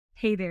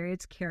Hey there,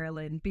 it's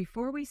Carolyn.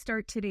 Before we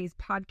start today's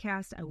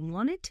podcast, I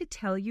wanted to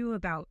tell you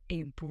about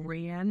a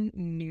brand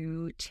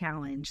new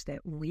challenge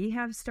that we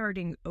have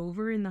starting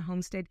over in the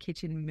Homestead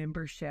Kitchen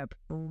membership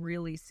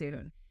really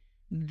soon.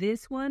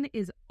 This one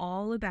is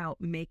all about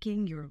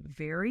making your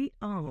very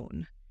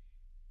own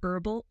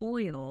herbal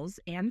oils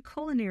and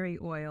culinary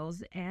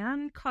oils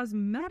and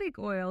cosmetic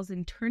oils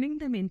and turning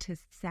them into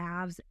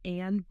salves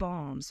and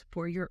balms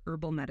for your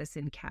herbal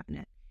medicine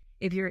cabinet.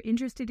 If you're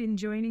interested in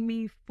joining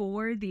me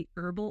for the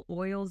Herbal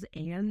Oils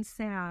and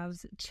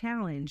Salves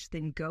Challenge,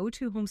 then go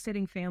to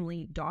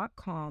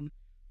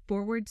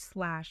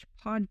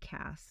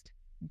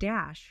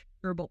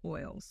homesteadingfamily.com/podcast-herbal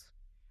oils.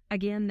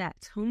 Again,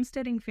 that's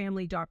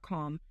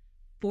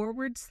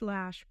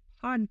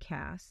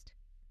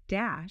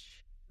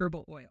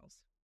homesteadingfamily.com/podcast-herbal oils.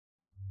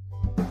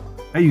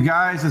 Hey, you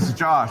guys, this is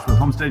Josh with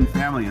Homesteading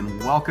Family, and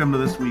welcome to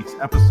this week's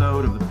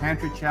episode of the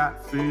Pantry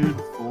Chat Food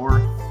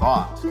for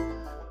Thought.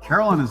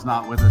 Carolyn is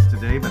not with us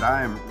today, but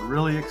I am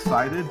really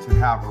excited to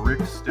have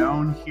Rick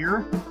Stone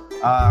here.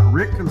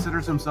 Rick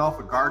considers himself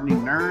a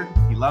gardening nerd.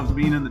 He loves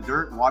being in the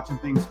dirt and watching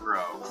things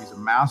grow. He's a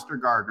master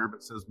gardener,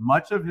 but says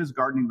much of his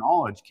gardening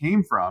knowledge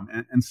came from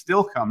and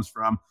still comes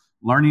from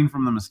learning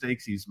from the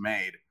mistakes he's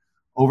made.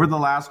 Over the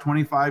last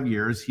 25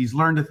 years, he's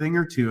learned a thing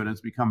or two and has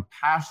become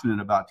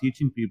passionate about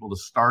teaching people to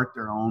start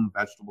their own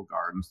vegetable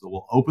gardens that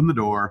will open the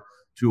door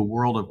to a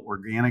world of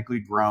organically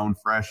grown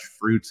fresh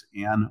fruits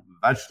and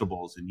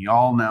vegetables. And you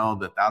all know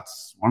that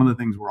that's one of the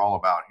things we're all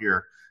about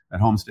here at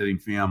Homesteading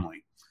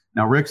Family.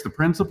 Now, Rick's the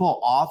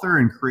principal author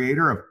and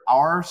creator of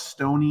Our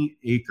Stony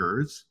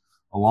Acres,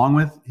 along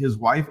with his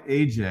wife,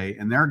 AJ,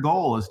 and their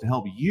goal is to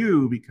help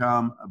you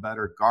become a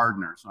better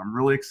gardener. So I'm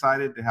really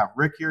excited to have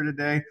Rick here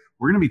today.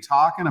 We're going to be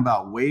talking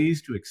about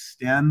ways to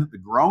extend the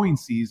growing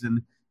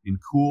season in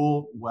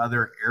cool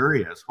weather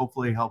areas,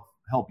 hopefully help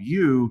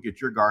you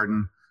get your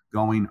garden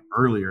going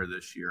earlier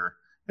this year.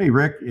 Hey,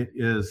 Rick,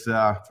 it's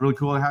really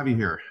cool to have you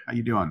here. How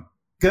you doing?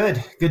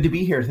 Good to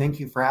be here. Thank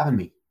you for having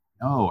me.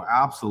 Oh,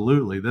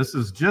 absolutely. This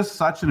is just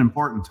such an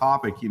important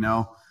topic. You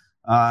know,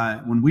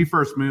 when we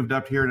first moved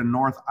up here to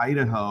North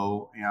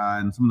Idaho,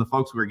 and some of the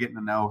folks we were getting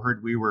to know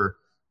heard we were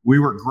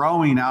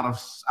growing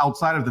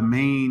outside of the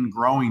main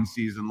growing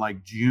season,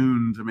 like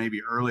June to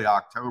maybe early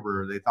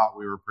October. They thought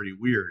we were pretty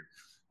weird.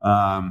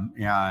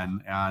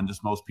 And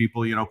just most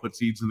people, put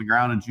seeds in the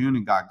ground in June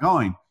and got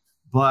going.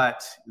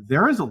 But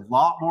there is a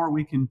lot more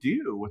we can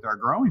do with our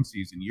growing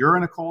season. You're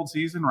in a cold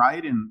season,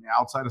 right?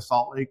 Outside of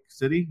Salt Lake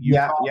City,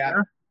 Utah.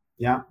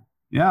 Yeah.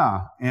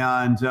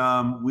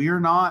 And we are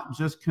not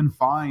just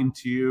confined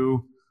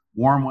to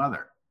warm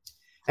weather.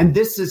 And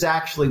this is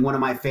actually one of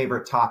my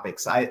favorite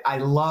topics. I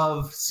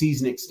love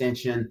season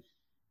extension,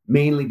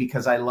 mainly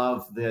because I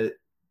love the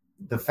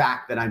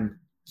fact that I'm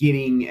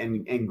getting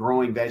and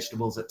growing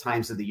vegetables at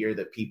times of the year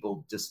that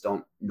people just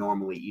don't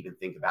normally even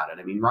think about it.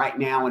 I mean, right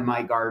now in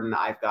my garden,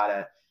 I've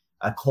got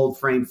a cold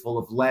frame full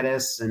of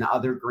lettuce and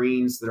other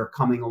greens that are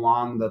coming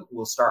along that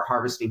we'll start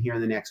harvesting here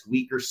in the next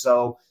week or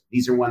so.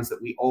 These are ones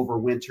that we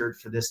overwintered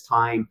for this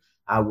time.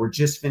 We're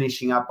just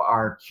finishing up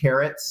our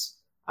carrots.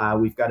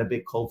 We've got a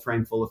big cold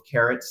frame full of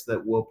carrots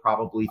that we'll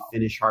probably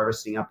finish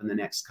harvesting up in the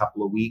next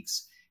couple of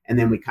weeks. And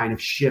then we kind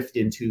of shift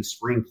into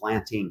spring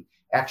planting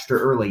extra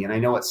early. And I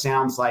know it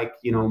sounds like,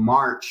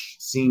 March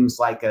seems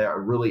like a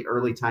really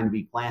early time to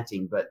be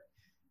planting, but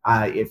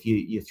if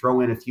you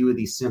throw in a few of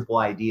these simple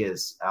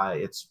ideas,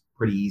 it's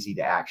pretty easy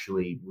to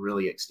actually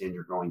really extend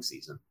your growing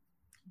season.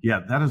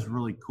 Yeah, that is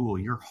really cool.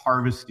 You're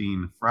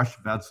harvesting fresh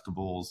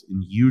vegetables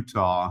in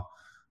Utah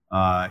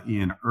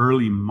in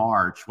early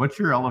March. What's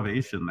your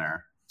elevation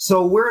there?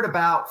 So we're at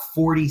about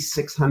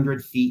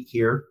 4,600 feet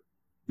here.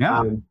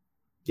 Yeah.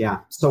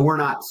 So we're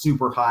not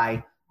super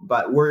high,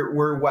 but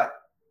we're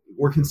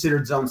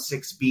considered zone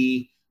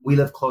 6B. We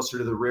live closer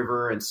to the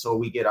river, and so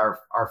we get our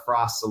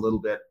frosts a little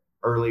bit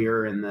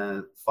earlier in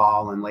the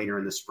fall and later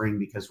in the spring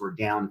because we're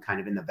down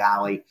kind of in the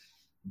valley.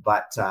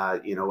 But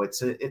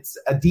it's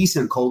a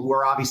decent cold.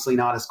 We're obviously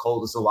not as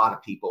cold as a lot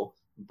of people,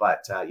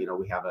 but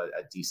we have a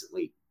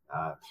decently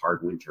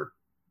hard winter.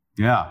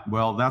 Yeah,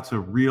 well, that's a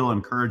real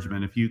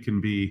encouragement. If you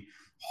can be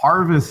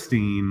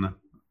harvesting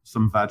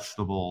some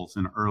vegetables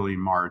in early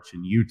March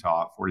in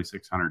Utah at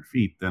 4,600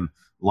 feet, then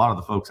a lot of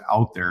the folks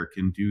out there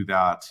can do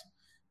that,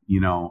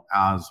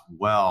 as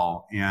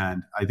well.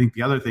 And I think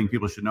the other thing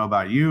people should know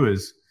about you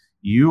is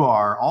you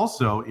are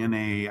also in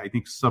I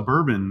think,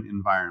 suburban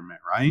environment,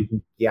 right?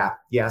 Yeah.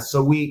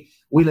 So we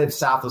live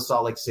south of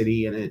Salt Lake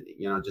City, and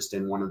just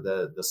in one of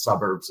the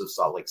suburbs of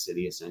Salt Lake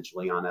City,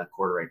 essentially on a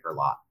 1/4-acre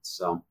lot.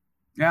 So.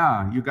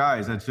 Yeah, you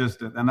guys, and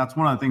that's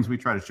one of the things we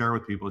try to share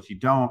with people is you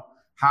don't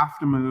have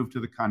to move to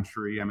the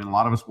country. I mean, a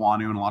lot of us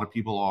want to, and a lot of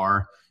people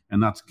are,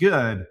 and that's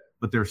good,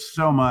 but there's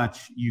so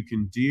much you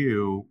can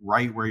do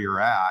right where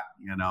you're at,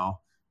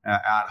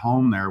 at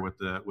home there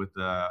with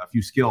a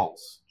few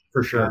skills.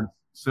 For sure. And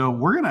so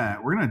we're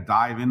gonna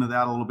dive into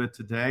that a little bit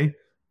today.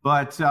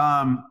 But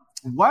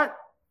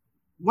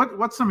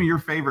what's some of your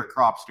favorite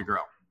crops to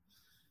grow?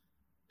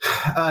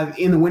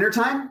 In the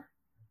wintertime,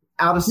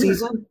 out of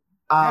season?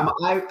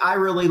 I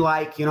really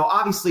like,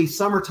 obviously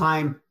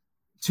summertime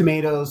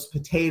tomatoes,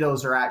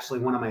 potatoes are actually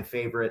one of my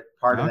favorite.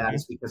 Part of that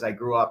is because I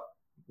grew up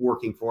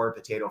working for a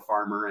potato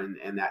farmer,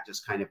 and that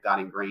just kind of got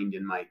ingrained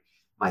in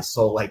my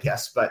soul, I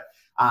guess. But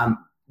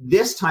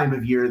this time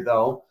of year,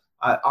 though,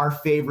 our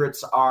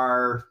favorites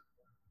are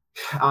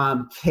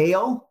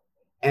kale.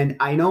 And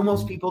I know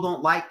most people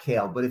don't like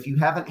kale, but if you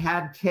haven't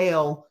had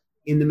kale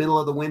in the middle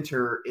of the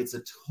winter, it's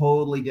a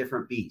totally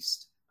different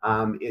beast.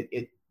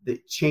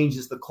 It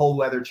changes, the cold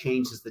weather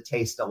changes the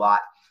taste a lot.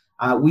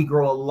 We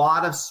grow a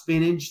lot of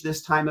spinach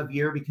this time of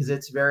year because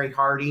it's very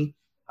hardy.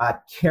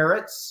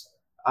 Carrots,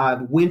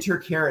 winter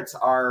carrots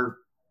are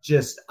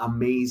just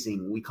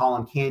amazing. We call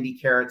them candy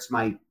carrots.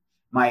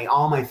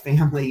 All my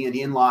family and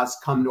in-laws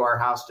come to our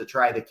house to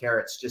try the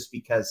carrots just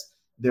because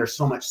they're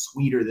so much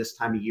sweeter this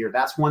time of year.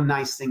 That's one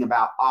nice thing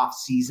about off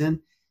season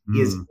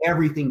is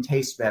everything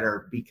tastes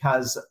better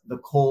because the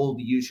cold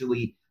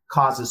usually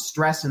causes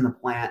stress in the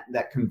plant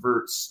that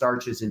converts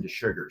starches into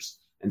sugars.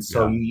 And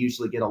so you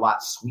usually get a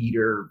lot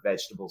sweeter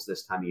vegetables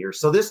this time of year.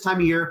 So this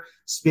time of year,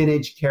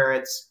 spinach,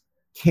 carrots,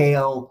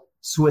 kale,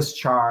 Swiss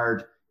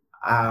chard,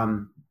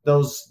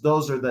 those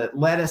are the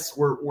lettuce.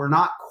 We're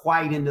not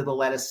quite into the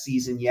lettuce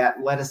season yet.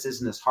 Lettuce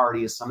isn't as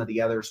hardy as some of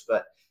the others,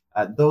 but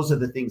those are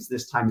the things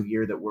this time of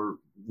year that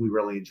we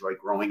really enjoy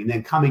growing. And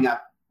then coming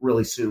up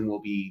really soon,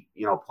 we'll be,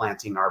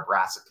 planting our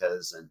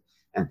brassicas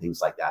and things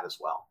like that as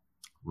well.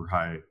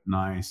 Right.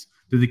 Nice.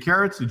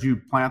 Did you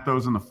plant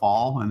those in the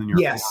fall and then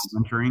you're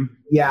wintering?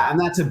 Yeah. And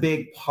that's a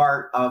big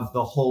part of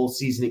the whole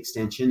season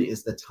extension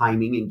is the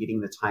timing and getting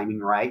the timing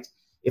right.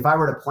 If I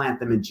were to plant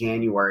them in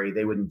January,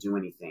 they wouldn't do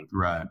anything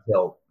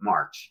until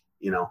March,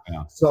 Yeah.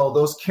 So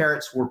those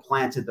carrots were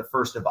planted the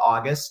 1st of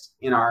August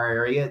in our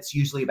area. It's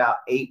usually about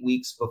 8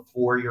 weeks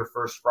before your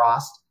first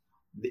frost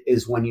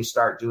is when you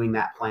start doing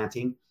that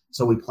planting.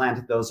 So we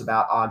planted those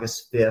about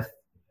August 5th.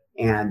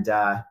 And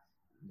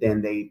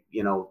then they,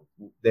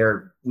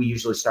 we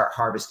usually start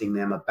harvesting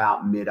them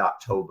about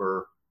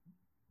mid-October,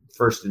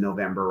 1st of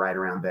November, right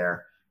around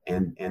there.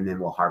 And then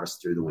we'll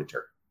harvest through the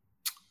winter.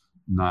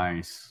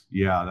 Nice.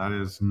 Yeah, that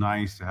is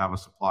nice to have a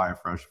supply of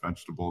fresh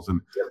vegetables.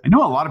 And I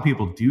know a lot of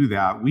people do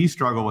that. We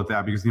struggle with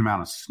that because of the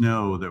amount of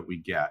snow that we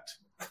get.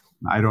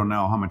 I don't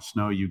know how much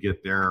snow you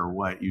get there or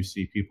what you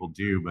see people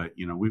do, but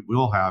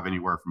we'll have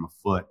anywhere from 1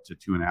 foot to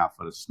 2.5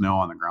 foot of snow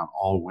on the ground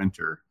all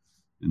winter.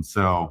 And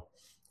so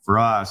for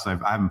us, I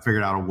haven't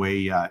figured out a way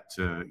yet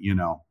to,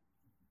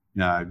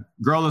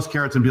 grow those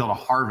carrots and be able to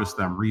harvest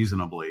them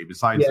reasonably.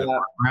 Besides,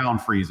 the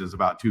ground freezes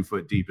about 2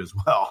 foot deep as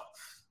well.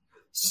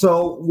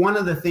 So one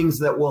of the things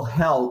that will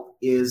help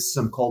is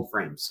some cold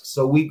frames.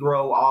 So we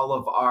grow all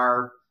of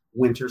our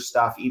winter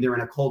stuff either in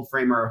a cold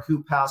frame or a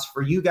hoop house.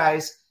 For you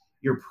guys,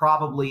 you're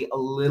probably a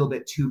little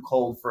bit too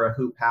cold for a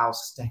hoop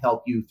house to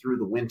help you through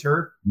the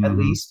winter, at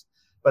least.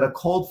 But a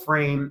cold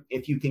frame,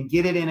 if you can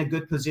get it in a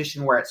good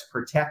position where it's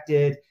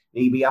protected,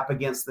 maybe up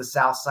against the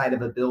south side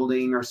of a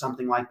building or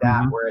something like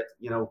that, where it,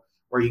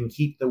 where you can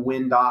keep the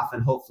wind off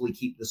and hopefully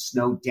keep the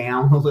snow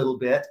down a little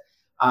bit.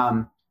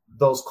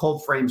 Those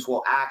cold frames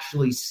will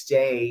actually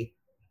stay,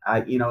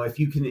 if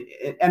you can,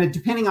 and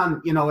depending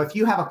on, if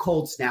you have a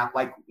cold snap,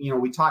 like,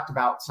 we talked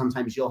about,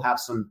 sometimes you'll have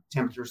some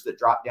temperatures that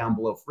drop down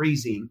below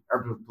freezing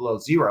or below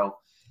zero.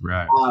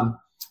 Right.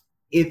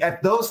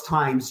 At those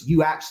times,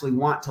 you actually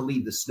want to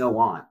leave the snow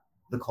on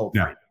the cold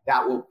frame.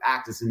 That will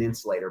act as an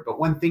insulator. But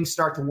when things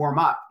start to warm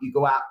up, you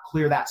go out,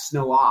 clear that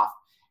snow off,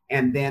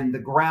 and then the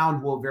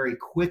ground will very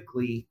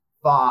quickly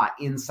thaw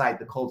inside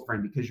the cold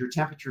frame because your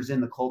temperatures in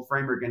the cold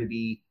frame are going to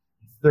be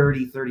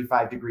 30,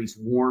 35 degrees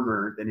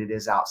warmer than it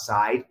is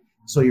outside.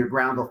 So your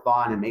ground will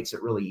thaw and it makes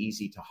it really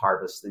easy to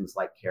harvest things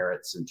like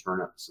carrots and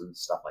turnips and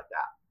stuff like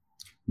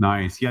that.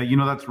 Nice. Yeah,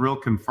 that's real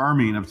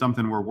confirming of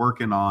something we're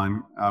working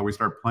on. We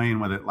started playing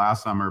with it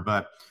last summer,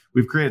 but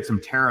we've created some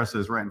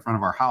terraces right in front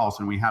of our house,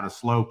 and we had a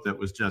slope that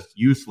was just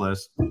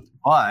useless,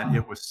 but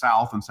it was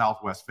south and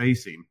southwest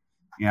facing.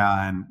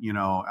 And,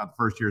 at the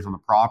first years on the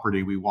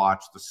property, we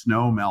watched the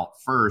snow melt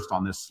first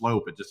on this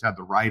slope. It just had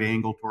the right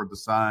angle toward the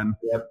sun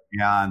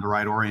and the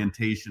right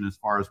orientation as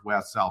far as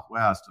west,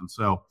 southwest. And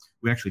so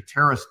we actually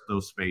terraced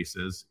those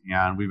spaces,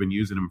 and we've been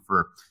using them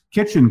for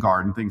kitchen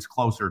garden, things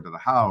closer to the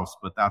house.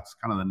 But that's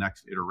kind of the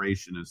next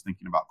iteration, is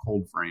thinking about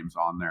cold frames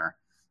on there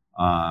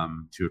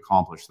to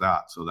accomplish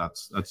that. So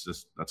that's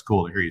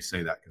cool to hear you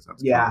say that, because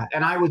that's cool.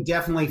 And I would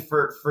definitely,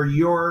 for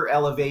your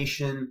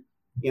elevation,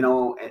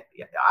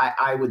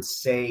 I would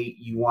say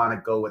you want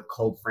to go with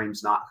cold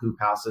frames, not hoop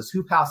houses.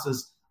 Hoop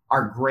houses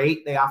are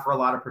great. They offer a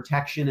lot of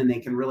protection and they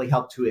can really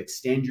help to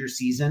extend your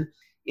season.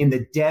 In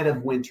the dead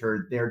of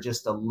winter, they're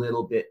just a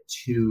little bit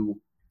too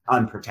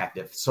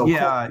unprotective. So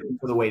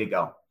for the way to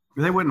go.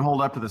 They wouldn't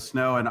hold up to the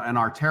snow. And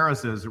our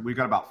terraces, we've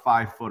got about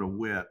 5 foot of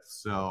width.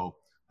 So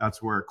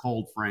that's where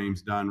cold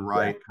frames done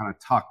right, kind of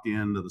tucked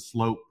into the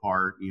slope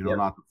part,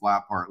 not the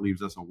flat part,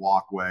 leaves us a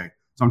walkway.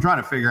 So I'm trying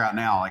to figure out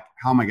now, like,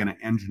 how am I going to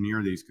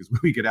engineer these? Because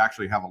we could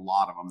actually have a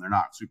lot of them. They're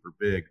not super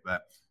big,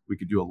 but we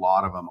could do a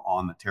lot of them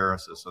on the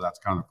terraces. So that's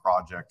kind of the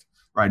project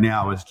right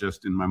now, is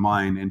just in my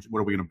mind. And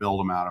what are we going to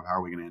build them out of? How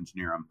are we going to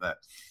engineer them? But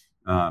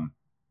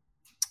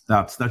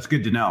that's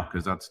good to know,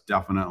 because that's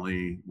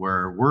definitely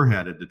where we're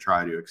headed to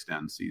try to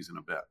extend season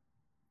a bit.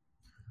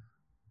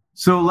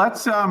 So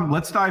let's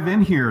dive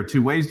in here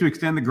to ways to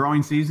extend the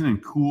growing season in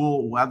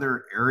cool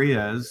weather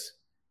areas.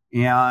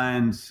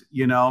 And,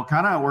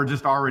 kind of, we're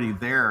just already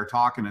there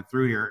talking it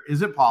through here.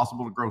 Is it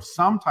possible to grow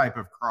some type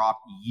of crop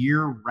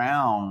year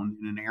round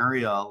in an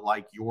area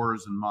like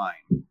yours and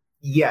mine?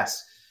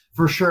 Yes,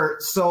 for sure.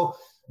 So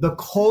the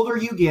colder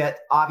you get,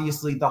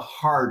 obviously, the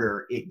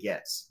harder it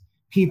gets.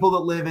 People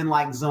that live in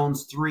like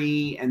zones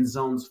 3 and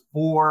zones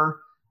 4,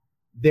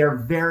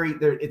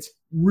 it's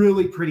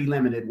really pretty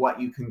limited what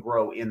you can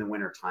grow in the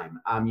wintertime.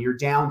 You're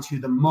down to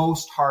the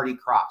most hardy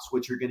crops,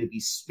 which are going to be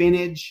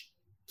spinach,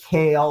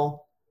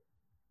 kale,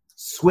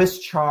 Swiss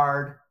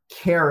chard,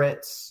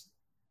 carrots,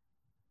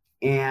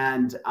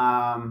 and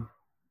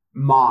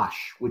mosh,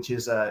 which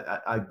is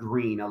a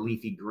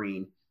leafy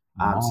green.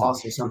 It's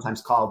also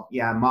sometimes called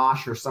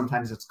mosh, or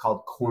sometimes it's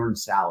called corn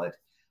salad.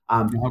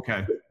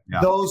 Okay. Yeah.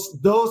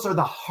 Those are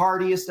the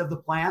hardiest of the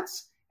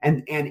plants,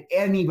 and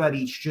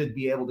anybody should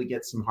be able to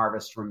get some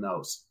harvest from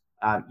those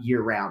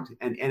year round.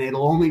 And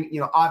it'll only,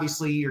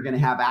 obviously you're going to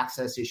have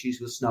access issues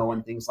with snow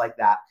and things like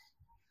that,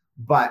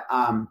 but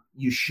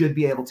you should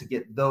be able to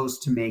get those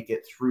to make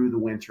it through the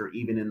winter,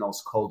 even in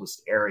those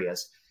coldest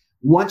areas.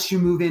 Once you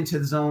move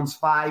into zones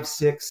 5,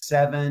 6,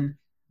 7,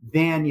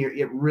 then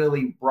it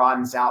really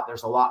broadens out.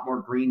 There's a lot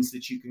more greens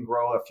that you can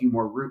grow, a few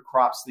more root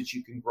crops that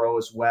you can grow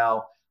as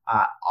well,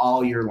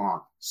 all year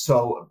long.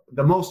 So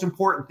the most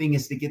important thing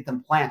is to get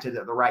them planted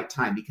at the right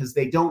time, because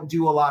they don't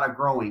do a lot of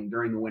growing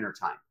during the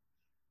wintertime.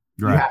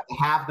 Right. You have to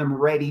have them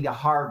ready to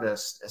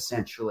harvest,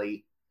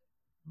 essentially,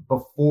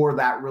 before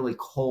that really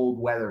cold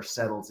weather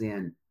settles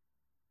in.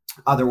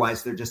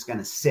 Otherwise, they're just going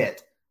to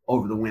sit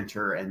over the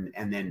winter and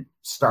then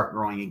start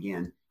growing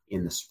again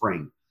in the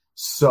spring.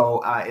 So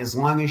as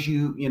long as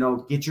you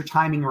get your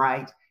timing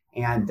right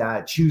and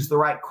choose the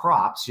right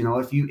crops,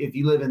 if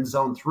you live in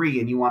zone 3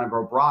 and you want to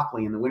grow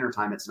broccoli in the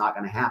wintertime, it's not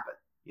going to happen.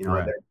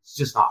 Right. It's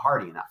just not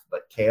hardy enough.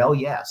 But kale,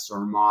 yes,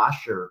 or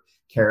mosh or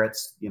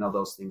carrots,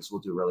 those things will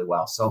do really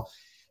well. So,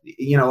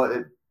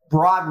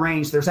 broad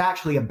range, there's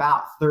actually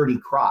about 30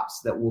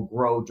 crops that will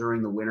grow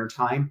during the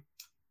wintertime,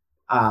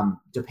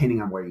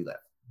 depending on where you live.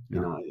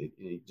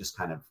 It just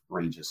kind of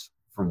ranges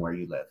from where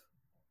you live.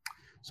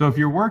 So if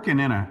you're working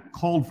in a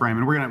cold frame,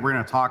 and we're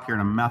gonna talk here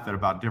in a method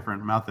about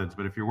different methods,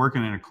 but if you're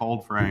working in a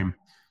cold frame,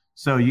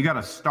 so you got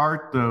to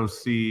start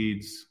those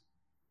seeds,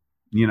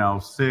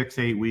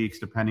 6-8 weeks,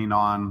 depending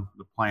on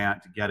the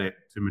plant, to get it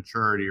to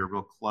maturity or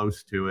real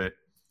close to it.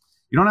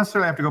 You don't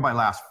necessarily have to go by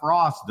last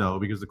frost, though,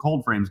 because the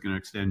cold frame is going to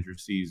extend your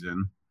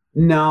season.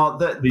 No,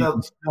 you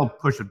can still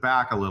push it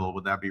back a little.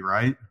 Would that be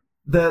right?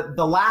 The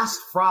last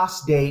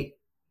frost date,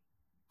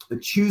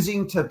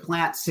 choosing to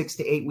plant 6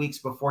 to 8 weeks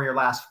before your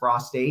last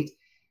frost date,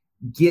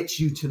 gets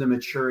you to the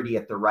maturity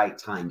at the right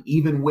time,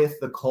 even with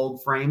the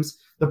cold frames.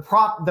 The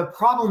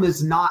problem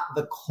is not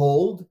the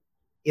cold,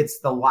 it's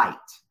the light.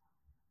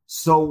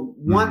 So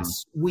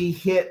once we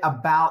hit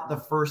about the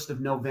 1st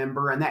of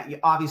November, and that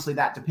obviously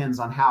that depends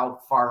on how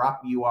far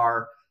up you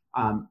are,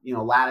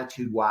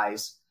 latitude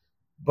wise.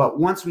 But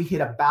once we hit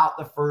about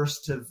the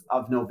 1st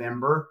of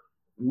November,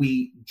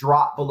 we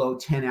drop below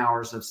 10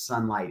 hours of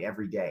sunlight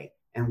every day.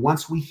 And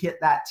once we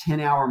hit that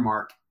 10-hour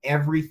mark,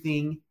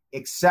 everything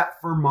except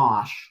for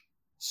mosh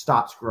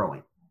stops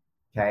growing.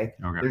 Okay.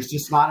 There's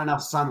just not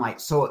enough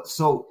sunlight.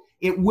 So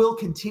it will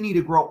continue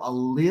to grow a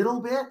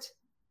little bit,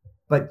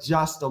 but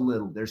just a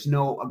little. There's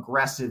no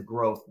aggressive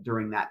growth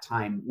during that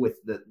time with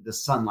the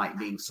sunlight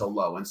being so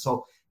low. And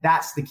so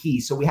that's the key.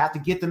 So we have to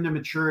get them to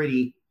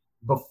maturity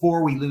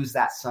before we lose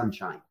that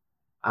sunshine.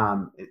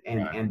 And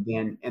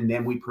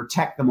then we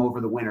protect them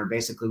over the winter.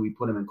 Basically, we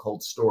put them in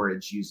cold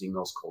storage using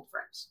those cold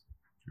frames.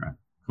 Right.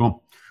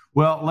 Cool.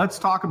 Well, let's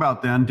talk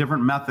about then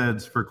different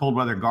methods for cold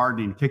weather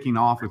gardening, kicking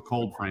off with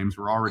cold frames.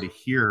 We're already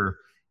here.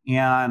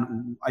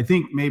 And I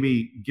think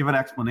maybe give an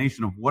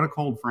explanation of what a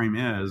cold frame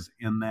is,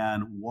 and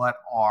then what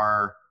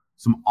are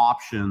some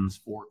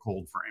options for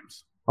cold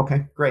frames.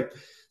 Okay, great.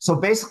 So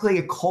basically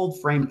a cold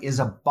frame is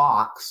a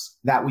box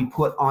that we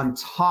put on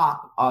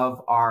top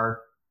of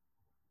our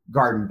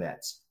garden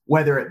beds,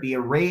 whether it be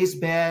a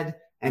raised bed,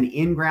 an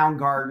in-ground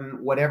garden,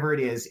 whatever it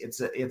is,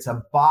 it's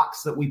a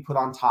box that we put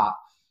on top.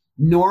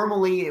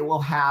 Normally it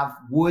will have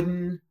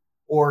wooden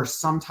or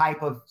some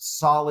type of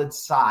solid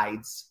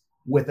sides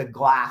with a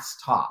glass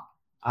top.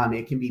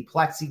 It can be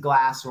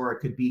plexiglass or it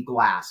could be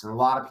glass. And a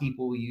lot of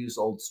people use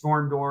old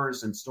storm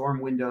doors and storm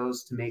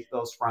windows to make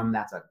those from.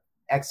 That's an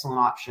excellent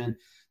option.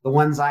 The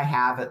ones I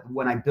have,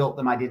 when I built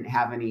them, I didn't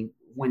have any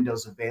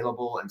windows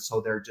available. And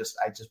so I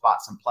just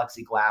bought some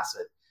plexiglass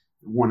at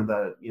one of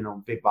the,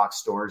 big box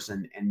stores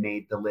and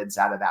made the lids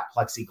out of that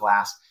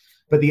plexiglass.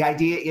 But the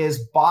idea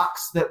is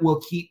box that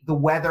will keep the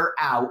weather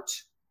out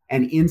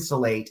and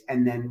insulate,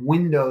 and then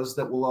windows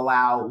that will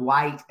allow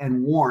light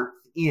and warmth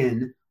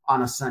in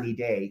on a sunny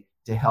day.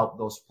 to help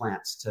those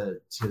plants to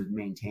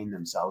maintain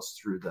themselves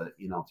through the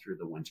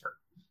winter.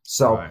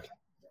 So, right.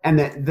 And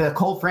the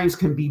cold frames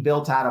can be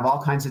built out of all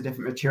kinds of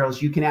different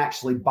materials. You can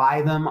actually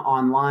buy them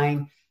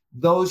online.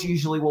 Those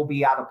usually will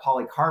be out of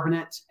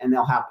polycarbonate, and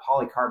they'll have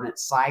polycarbonate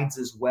sides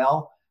as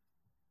well.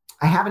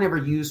 I haven't ever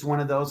used one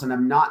of those, and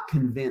I'm not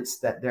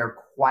convinced that they're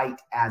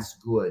quite as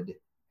good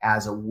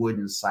as a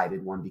wooden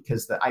sided one,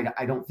 because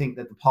I don't think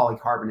that the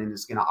polycarbonate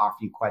is going to offer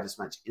you quite as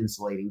much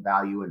insulating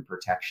value and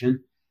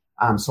protection.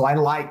 So I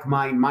like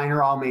mine. Mine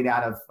are all made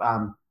out of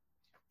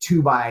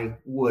 2x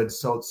wood.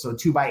 So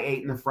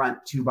 2x8 in the front,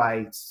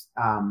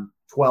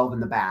 2x12 in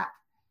the back.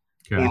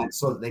 Okay. And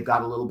so they've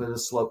got a little bit of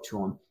slope to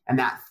them. And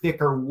that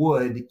thicker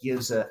wood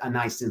gives a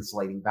nice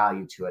insulating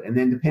value to it. And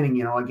then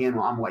depending, again,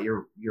 on what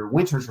your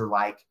winters are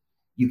like,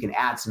 you can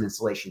add some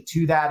insulation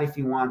to that if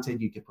you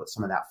wanted. You could put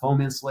some of that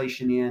foam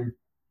insulation in.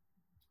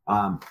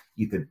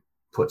 You could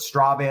put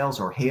straw bales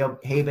or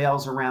hay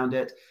bales around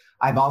it.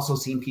 I've also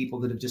seen people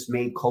that have just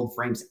made cold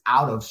frames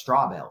out of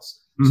straw bales.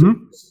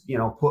 Mm-hmm.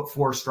 So, put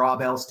 4 straw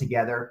bales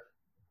together,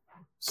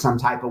 some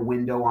type of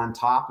window on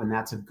top, and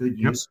that's a good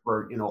use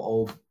for,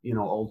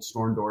 old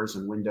storm doors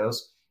and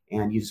windows.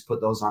 And you just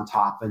put those on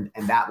top, and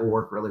that will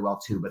work really well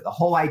too. But the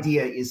whole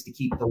idea is to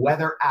keep the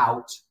weather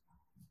out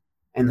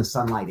and the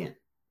sunlight in.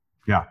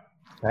 Yeah.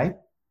 Okay.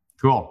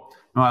 Cool.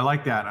 No, I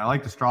like that. I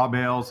like the straw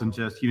bales, and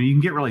just, you can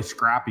get really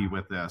scrappy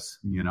with this.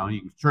 You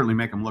can certainly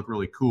make them look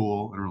really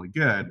cool and really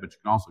good, but you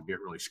can also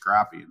get really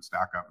scrappy and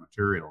stack up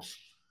materials.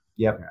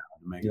 Yep. To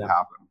make it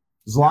happen.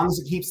 As long as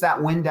it keeps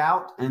that wind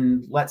out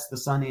and lets the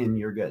sun in,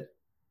 you're good.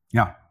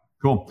 Yeah.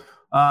 Cool.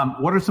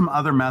 What are some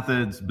other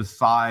methods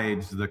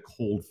besides the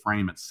cold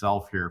frame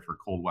itself here for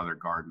cold weather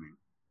gardening?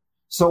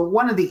 So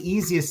one of the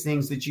easiest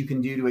things that you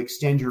can do to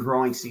extend your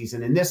growing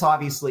season, and this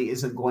obviously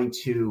isn't going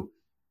to,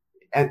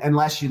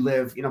 unless you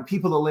live,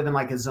 people that live in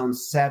like a zone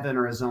 7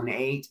 or a zone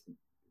 8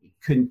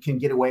 can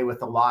get away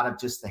with a lot of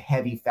just the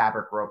heavy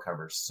fabric row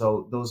covers.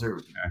 So those are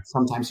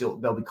sometimes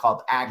they'll be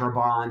called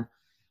Agribon.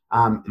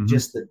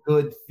 Just the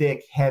good,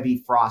 thick,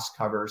 heavy frost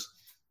covers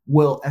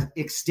will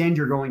extend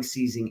your growing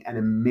season an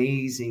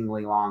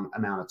amazingly long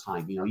amount of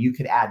time. You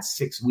could add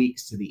 6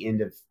 weeks to the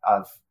end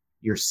of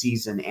your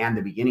season and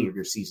the beginning of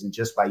your season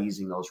just by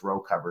using those row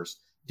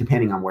covers,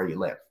 depending on where you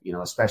live,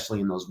 especially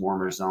in those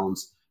warmer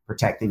zones.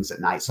 Protect things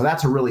at night. So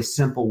that's a really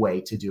simple way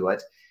to do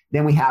it.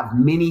 Then we have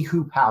mini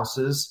hoop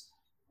houses,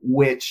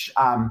 which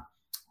are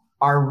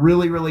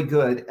really, really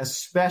good,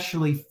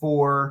 especially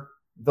for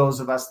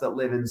those of us that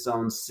live in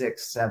zones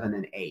 6, 7,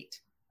 and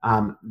 8.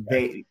 7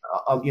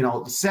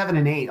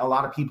 and 8, a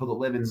lot of people that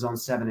live in zone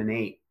 7 and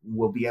 8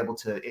 will be able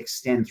to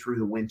extend through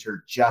the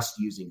winter just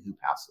using hoop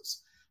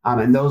houses.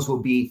 And those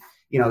will be,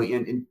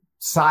 in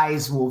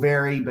size will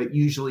vary, but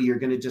usually you're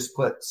going to just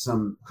put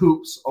some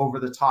hoops over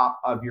the top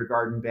of your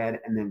garden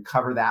bed and then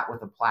cover that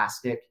with a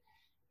plastic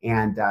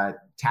and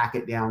tack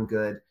it down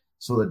good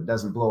so that it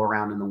doesn't blow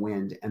around in the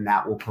wind. And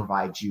that will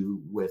provide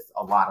you with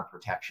a lot of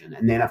protection.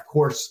 And then, of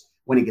course,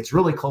 when it gets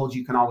really cold,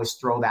 you can always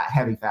throw that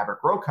heavy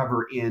fabric row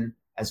cover in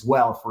as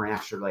well for an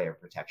extra layer of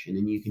protection.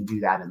 And you can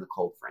do that in the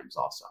cold frames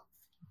also.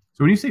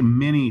 So when you say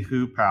mini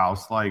hoop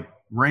house, like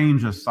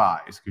range of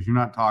size, because you're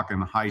not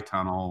talking high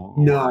tunnel.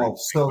 No.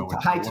 So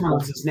high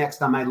tunnels is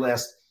next on my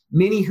list.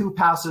 Mini hoop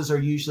houses are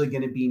usually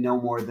going to be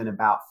no more than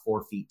about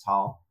 4 feet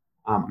tall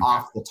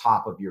off the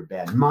top of your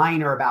bed.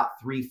 Mine are about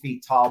 3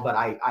 feet tall, but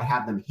I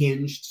have them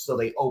hinged so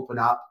they open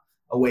up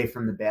away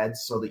from the bed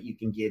so that you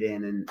can get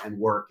in and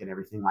work and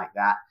everything like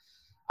that.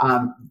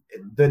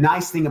 The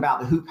nice thing about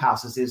the hoop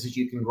houses is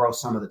you can grow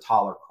some of the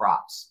taller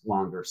crops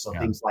longer. So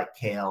things like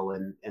kale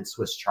and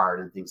Swiss chard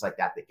and things like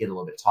that get a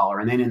little bit taller.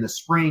 And then in the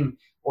spring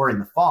or in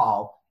the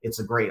fall, it's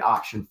a great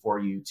option for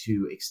you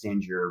to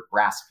extend your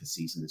brassica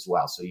season as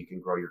well. So you can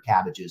grow your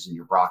cabbages and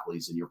your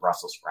broccolis and your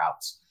Brussels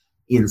sprouts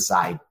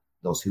inside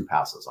those hoop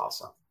houses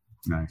also.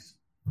 Nice.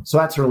 So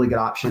that's a really good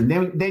option.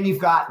 Then you've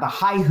got the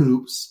high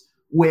hoops,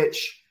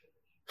 which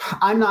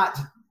I'm not...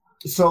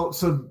 So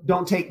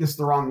don't take this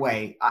the wrong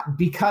way.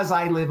 Because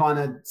I live on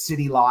a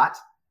city lot,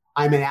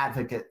 I'm an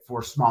advocate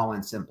for small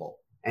and simple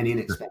and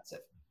inexpensive.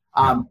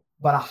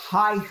 But a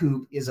high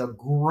hoop is a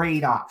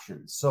great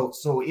option. So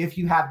if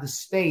you have the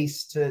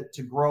space to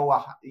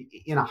grow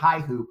in a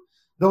high hoop,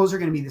 those are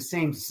going to be the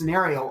same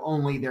scenario,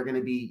 only you're going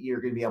to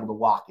be able to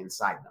walk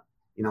inside them.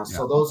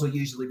 So those will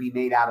usually be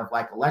made out of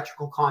like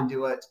electrical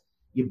conduit.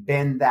 You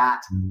bend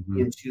that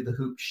into the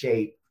hoop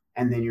shape.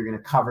 And then you're going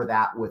to cover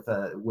that with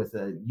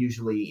a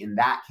usually in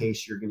that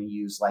case, you're going to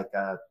use like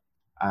a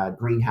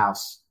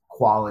greenhouse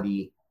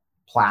quality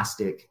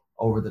plastic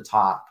over the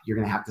top. You're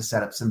going to have to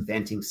set up some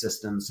venting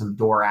systems, some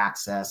door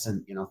access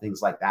and,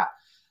 things like that.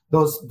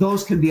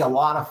 Those can be a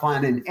lot of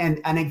fun.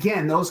 And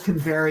again, those can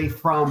vary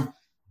from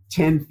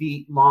 10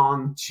 feet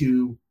long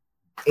to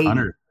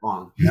 80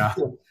 long. Yeah.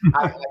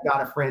 I've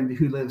got a friend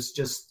who lives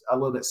just a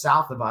little bit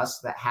south of us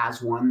that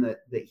has one that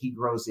he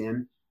grows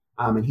in.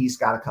 And he's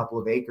got a couple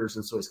of acres,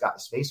 and so he's got the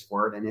space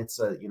for it. And it's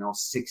a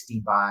 60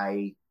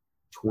 by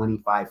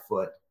 25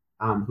 foot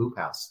hoop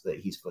house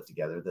that he's put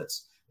together.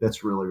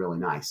 That's really, really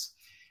nice.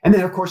 And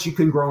then, of course, you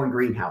can grow in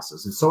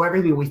greenhouses. And so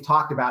everything we've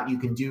talked about, you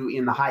can do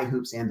in the high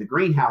hoops and the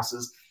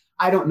greenhouses.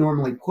 I don't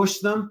normally push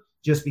them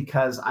just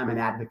because I'm an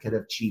advocate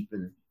of cheap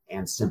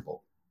and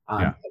simple.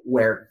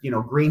 Where,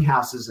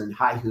 greenhouses and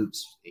high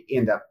hoops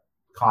end up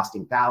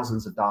costing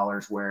thousands of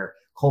dollars, where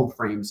cold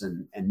frames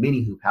and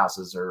mini hoop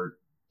houses are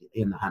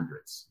in the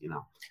hundreds,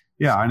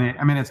 Yeah. And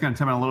it's going to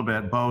depend a little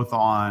bit both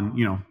on,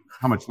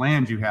 how much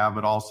land you have,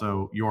 but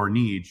also your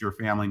needs, your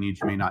family needs.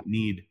 You may not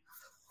need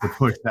to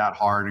push that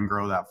hard and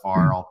grow that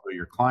far, also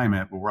your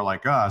climate, but we're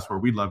like us, where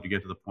we'd love to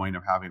get to the point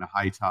of having a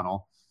high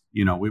tunnel.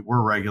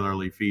 We're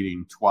regularly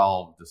feeding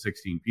 12 to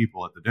 16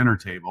 people at the dinner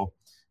table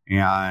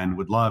and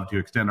would love to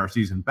extend our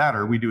season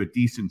better. We do a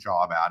decent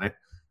job at it,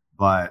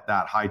 but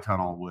that high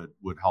tunnel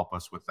would help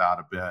us with that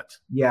a bit.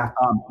 Yeah.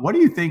 What do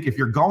you think if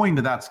you're going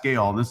to that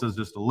scale? And this is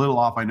just a little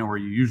off. I know where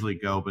you usually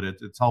go, but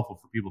it's helpful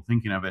for people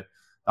thinking of it.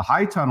 The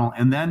high tunnel,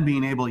 and then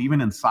being able, even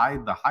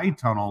inside the high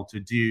tunnel, to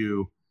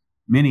do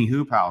mini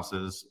hoop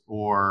houses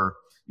or,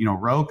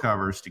 row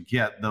covers to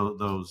get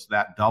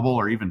that double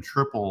or even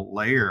triple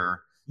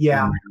layer.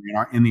 Yeah.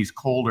 In these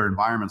colder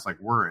environments like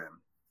we're in.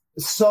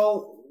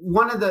 So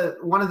one of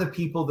the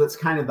people that's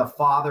kind of the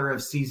father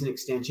of season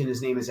extension,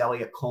 his name is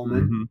Elliot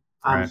Coleman. Mm-hmm.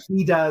 Right.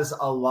 He does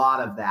a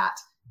lot of that.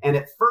 And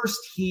at first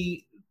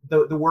the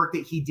work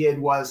that he did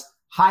was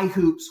high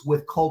hoops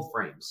with cold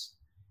frames.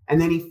 And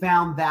then he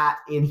found that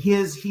in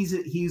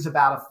he's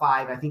about a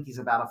 5, I think he's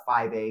about a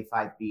 5A,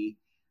 5B.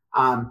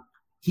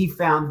 He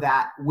found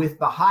that with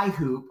the high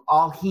hoop,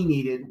 all he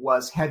needed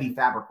was heavy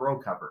fabric row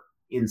cover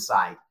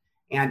inside.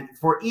 And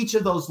for each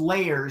of those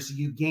layers,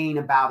 you gain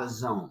about a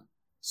zone.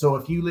 So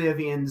if you live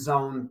in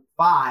zone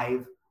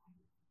 5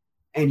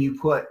 and you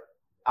put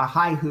a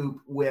high hoop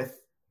with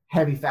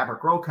heavy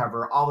fabric row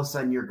cover, all of a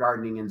sudden you're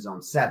gardening in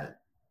zone 7,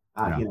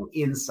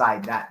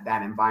 inside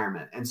that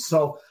environment. And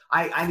so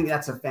I think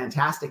that's a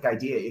fantastic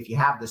idea if you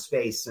have the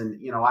space. And,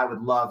 I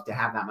would love to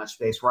have that much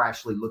space. We're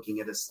actually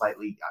looking at it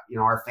slightly,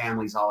 our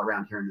family's all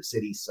around here in the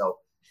city, so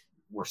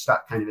we're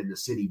stuck kind of in the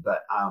city,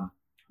 but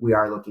we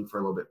are looking for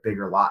a little bit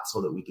bigger lot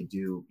so that we could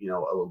do, a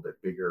little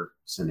bit bigger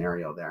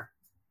scenario there.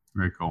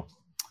 Very cool.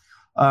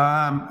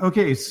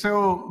 Okay,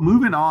 so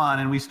moving on,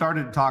 and we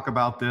started to talk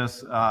about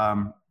this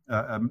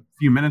a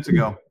few minutes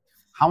ago.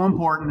 How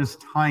important is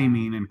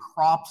timing and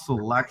crop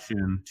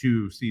selection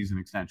to season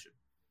extension?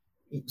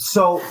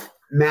 So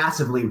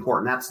massively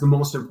important. That's the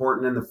most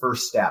important and the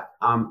first step.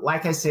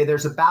 Like I say,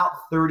 there's about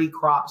 30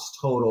 crops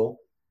total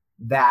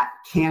that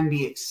can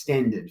be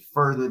extended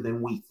further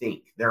than we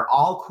think. They're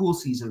all cool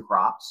season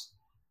crops.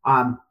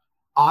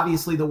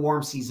 Obviously, the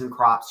warm season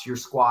crops, your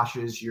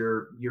squashes,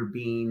 your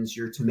beans,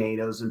 your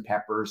tomatoes and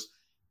peppers,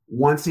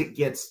 once it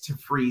gets to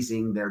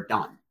freezing, they're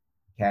done.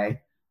 Okay.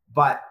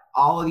 But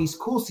all of these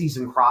cool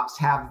season crops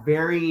have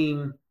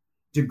varying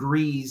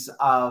degrees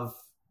of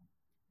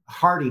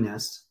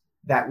hardiness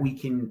that we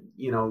can,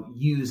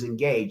 use and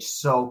gauge.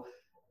 So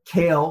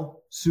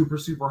kale, super,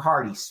 super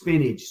hardy.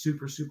 Spinach,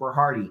 super, super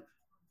hardy.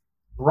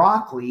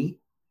 Broccoli,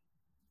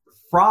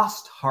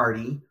 frost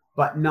hardy,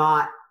 but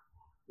not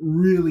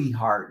really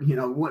hard.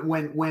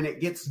 When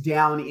it gets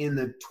down in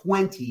the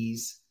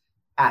 20s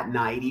at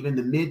night, even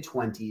the mid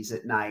 20s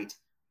at night,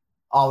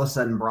 all of a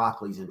sudden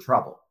broccoli's in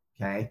trouble.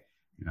 Okay.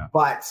 Yeah.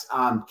 But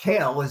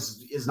kale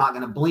is not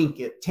going to blink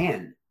at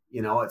 10.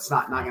 It's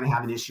not going to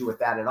have an issue with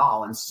that at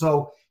all. And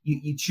so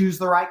you choose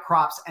the right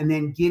crops and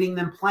then getting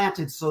them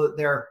planted so that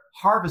they're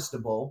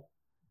harvestable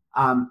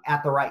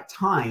at the right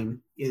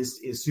time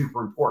is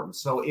super important.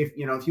 So if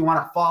you want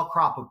a fall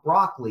crop of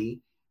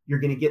broccoli, you're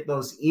going to get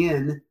those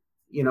in,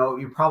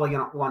 you're probably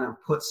going to want to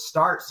put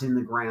starts in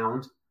the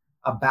ground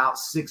about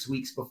 6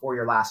 weeks before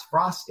your last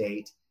frost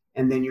date.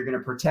 And then you're going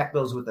to protect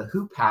those with a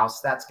hoop house.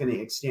 That's going to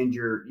extend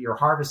your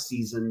harvest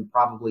season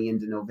probably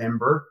into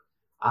November.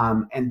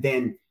 And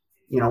then,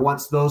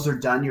 once those are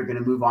done, you're going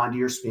to move on to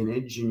your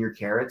spinach and your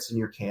carrots and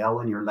your kale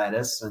and your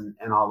lettuce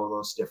and all of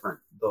those different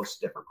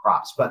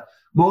crops. But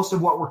most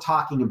of what we're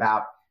talking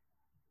about,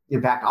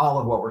 in fact, all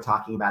of what we're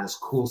talking about is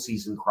cool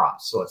season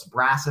crops. So it's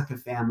Brassica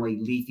family,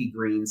 leafy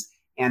greens,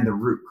 and the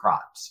root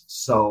crops.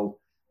 So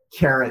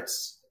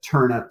carrots,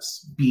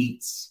 turnips,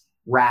 beets,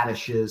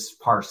 radishes,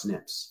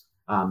 parsnips.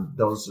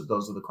 Those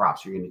are the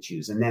crops you're going to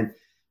choose. And then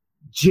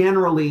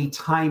generally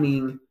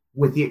timing,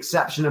 with the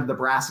exception of the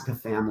Brassica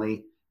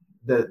family,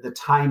 the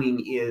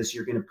timing is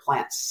you're going to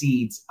plant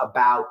seeds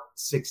about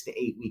 6 to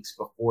 8 weeks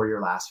before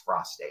your last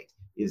frost date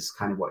is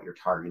kind of what you're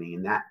targeting.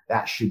 And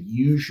that should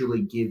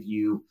usually give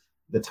you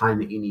the time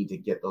that you need to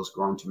get those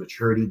grown to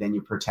maturity. Then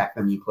you protect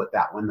them. You put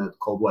that when the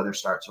cold weather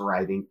starts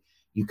arriving,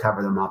 you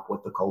cover them up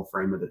with the cold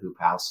frame of the hoop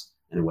house,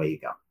 and away you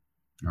go.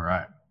 All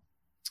right.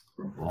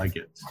 I like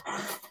it.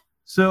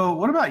 So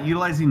what about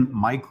utilizing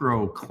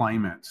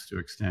microclimates to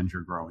extend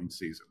your growing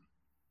season?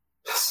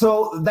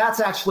 So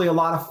that's actually a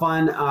lot of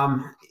fun.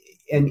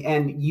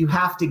 And you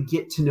have to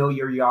get to know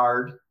your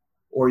yard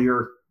or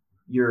your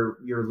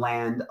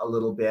land a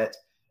little bit.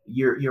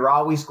 You're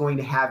always going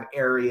to have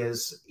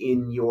areas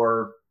in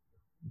your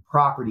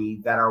property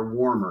that are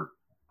warmer.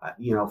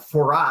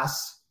 For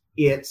us,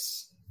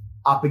 it's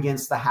up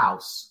against the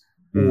house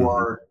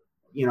or,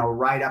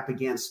 right up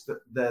against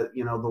the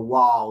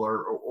wall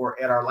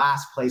or at our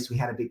last place, we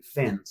had a big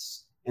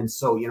fence. And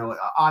so,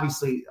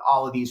 obviously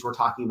all of these, we're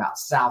talking about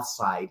south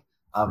side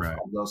of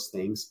those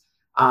things.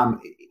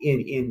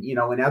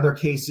 In other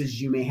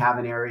cases, you may have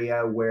an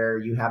area where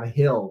you have a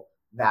hill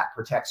that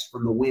protects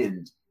from the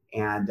wind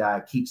and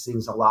keeps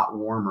things a lot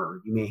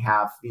warmer. You may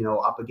have,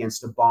 up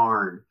against a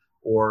barn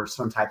or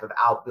some type of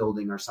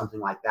outbuilding or something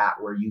like that,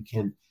 where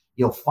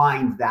you'll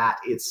find that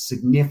it's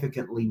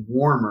significantly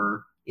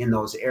warmer in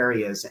those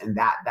areas, and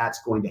that's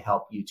going to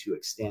help you to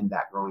extend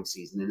that growing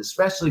season. And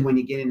especially when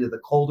you get into the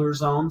colder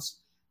zones,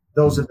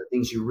 those are the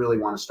things you really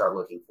want to start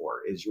looking for.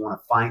 Is you want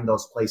to find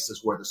those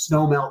places where the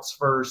snow melts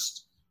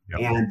first,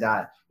 and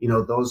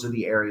those are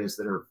the areas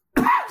that are,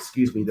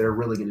 that are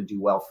really going to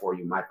do well for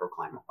you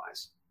microclimate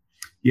wise.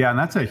 Yeah, and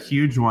that's a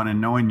huge one. And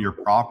knowing your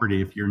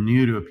property, if you're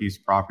new to a piece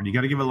of property, you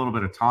got to give it a little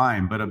bit of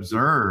time, but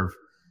observe,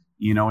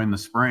 in the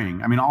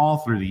spring. I mean, all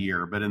through the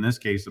year, but in this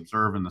case,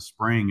 observe in the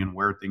spring and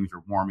where things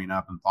are warming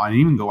up and thawing.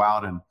 Even go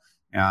out and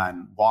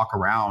walk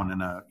around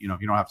in if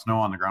you don't have snow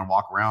on the ground,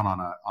 walk around on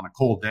a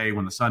cold day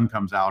when the sun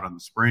comes out in the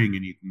spring,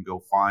 and you can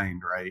go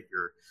find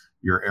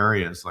your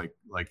areas like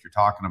you're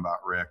talking about,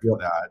 Rick.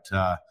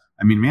 That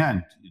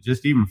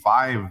just even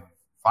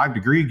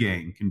 5-degree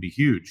gain can be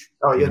huge.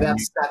 Oh yeah,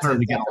 that's a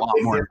lot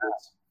more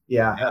difference.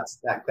 Yeah,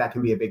 that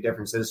can be a big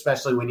difference, and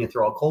especially when you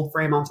throw a cold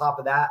frame on top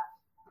of that,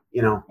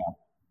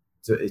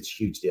 so it's a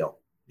huge deal.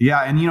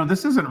 Yeah, and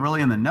this isn't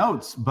really in the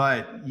notes,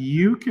 but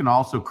you can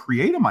also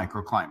create a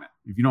microclimate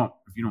if you don't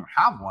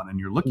have one and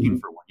you're looking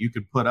for one. You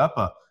could put up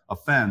a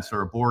fence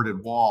or a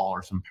boarded wall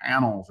or some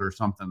panels or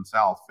something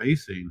south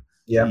facing.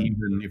 Yeah.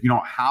 Even if you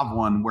don't have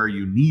one where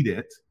you need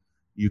it,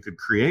 you could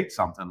create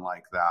something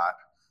like that.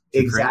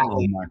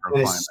 Exactly.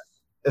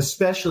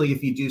 Especially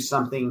if you do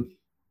something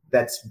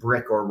that's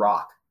brick or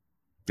rock.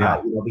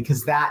 Yeah.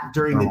 Because that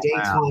during the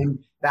daytime,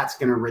 that's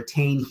going to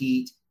retain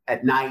heat.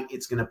 At night,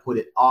 it's going to put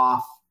it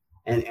off.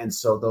 And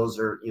so those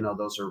are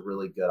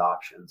really good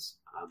options.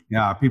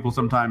 People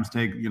sometimes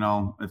take,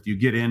 if you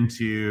get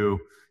into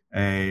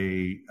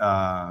a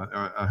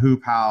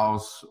hoop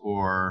house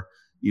or,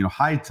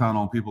 high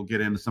tunnel, people get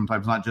into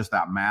sometimes not just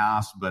that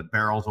mass, but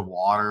barrels of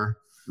water,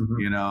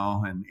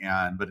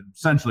 but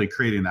essentially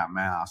creating that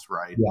mass,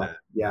 right? That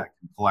can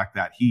collect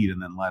that heat and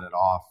then let it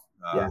off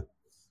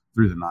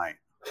through the night.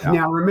 Yeah.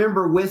 Now,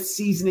 remember, with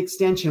season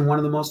extension, one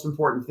of the most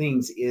important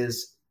things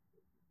is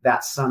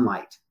that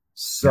sunlight.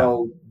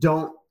 So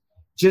don't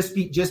just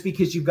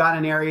because you've got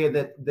an area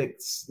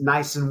that's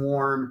nice and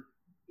warm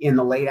in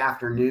the late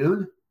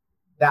afternoon,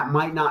 that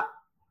might not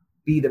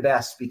be the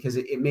best, because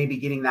it may be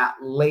getting that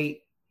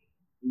late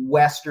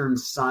western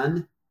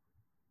sun,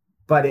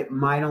 but it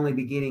might only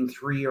be getting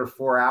 3 or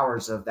 4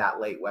 hours of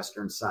that late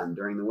western sun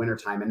during the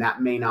wintertime. And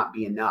that may not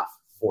be enough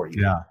for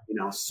you. Yeah.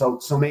 So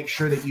make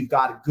sure that you've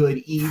got a good,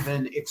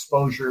 even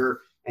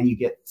exposure and you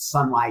get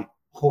sunlight,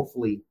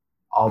 hopefully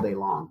all day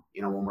long,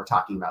 when we're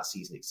talking about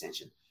season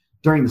extension.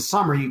 During the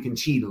summer, you can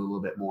cheat a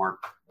little bit more,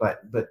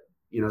 but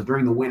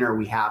during the winter,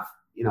 we have,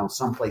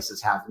 some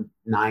places have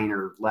 9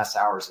 or less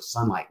hours of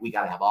sunlight. We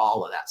got to have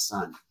all of that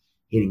sun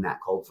hitting that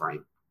cold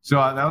frame. So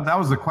that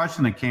was the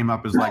question that came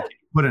up, is like,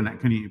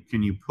 can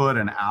you put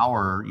an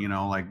hour,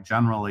 like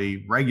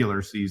generally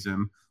regular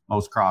season,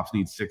 most crops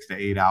need 6 to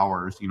 8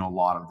 hours, a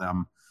lot of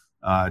them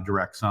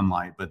direct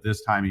sunlight, but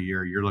this time of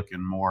year, you're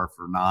looking more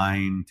for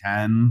 9,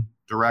 10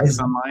 direct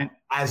sunlight.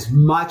 As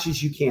much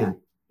as you can,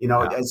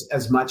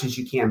 as much as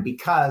you can,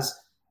 because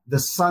the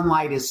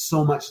sunlight is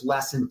so much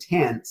less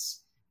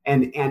intense.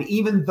 And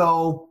even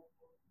though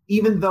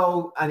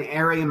an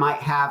area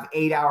might have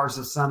 8 hours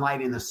of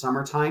sunlight in the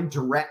summertime,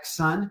 direct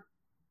sun,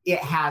 it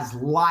has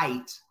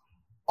light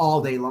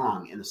all day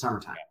long in the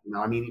summertime.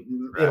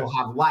 It'll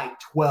have light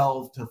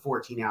 12 to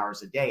 14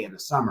 hours a day in the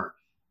summer.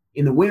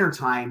 In the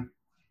wintertime,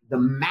 the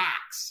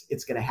max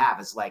it's going to have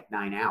is like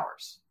 9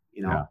 hours.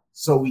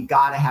 So we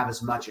got to have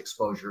as much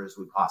exposure as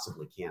we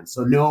possibly can.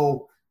 So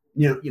no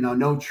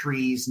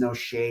trees, no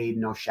shade,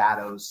 no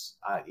shadows,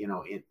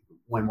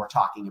 when we're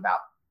talking about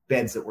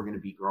beds that we're going to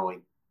be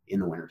growing in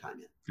the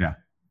wintertime. Yeah.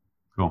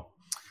 Cool.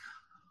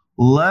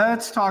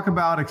 Let's talk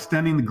about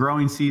extending the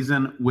growing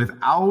season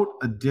without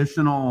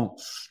additional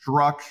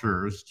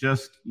structures,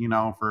 just,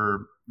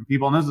 for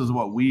people. And this is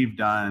what we've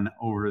done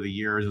over the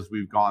years as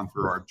we've gone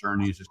through our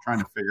journeys, just trying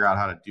to figure out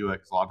how to do it.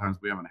 Because a lot of times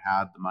we haven't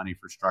had the money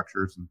for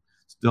structures and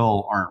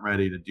still aren't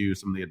ready to do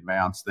some of the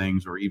advanced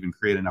things or even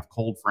create enough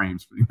cold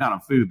frames for the amount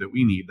of food that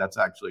we need. That's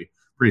actually a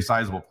pretty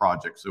sizable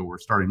project. So we're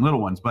starting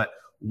little ones. But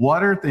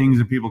what are things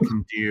that people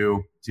can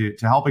do to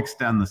help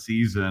extend the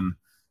season,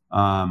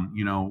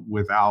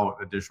 without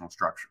additional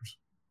structures?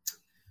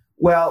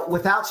 Well,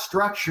 without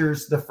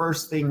structures, the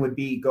first thing would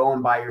be go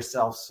and buy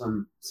yourself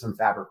some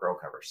fabric row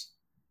covers.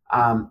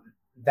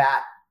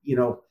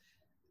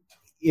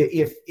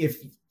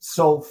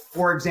 So,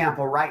 for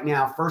example, right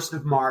now, 1st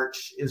of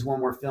March is when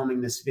we're filming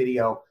this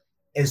video.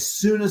 As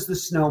soon as the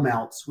snow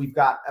melts, we've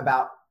got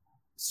about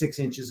 6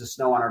 inches of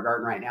snow on our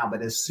garden right now.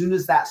 But as soon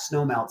as that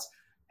snow melts,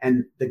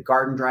 and the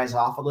garden dries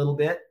off a little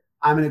bit,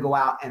 I'm going to go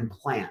out and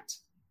plant.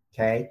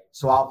 Okay.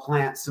 So I'll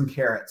plant some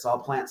carrots, I'll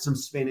plant some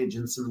spinach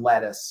and some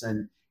lettuce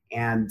and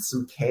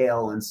some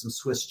kale and some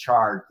Swiss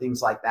chard,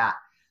 things like that.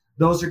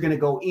 Those are going to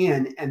go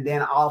in, and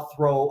then I'll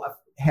throw a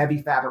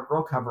heavy fabric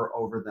row cover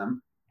over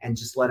them and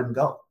just let them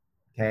go.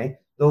 Okay.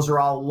 Those are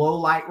all low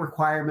light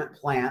requirement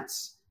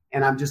plants,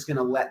 and I'm just going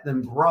to let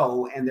them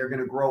grow, and they're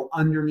going to grow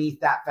underneath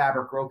that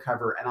fabric row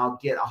cover, and I'll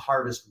get a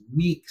harvest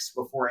weeks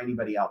before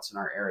anybody else in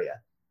our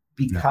area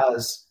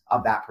because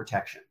of that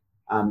protection.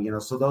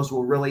 So those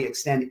will really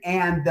extend,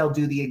 and they'll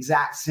do the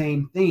exact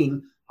same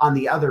thing on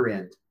the other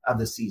end of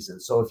the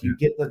season. So if you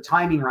get the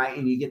timing right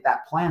and you get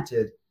that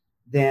planted,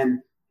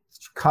 then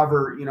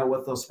cover,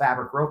 with those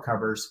fabric row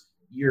covers,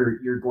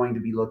 you're going to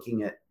be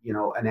looking at,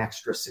 an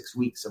extra 6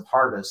 weeks of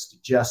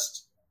harvest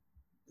just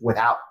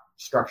without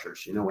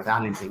structures,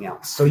 without anything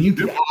else. So you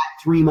can add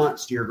 3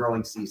 months to your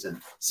growing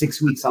season,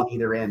 6 weeks on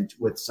either end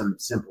with some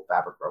simple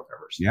fabric row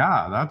covers.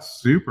 Yeah,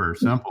 that's super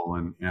simple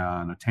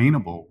and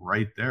attainable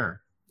right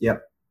there.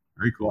 Yep.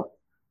 Very cool.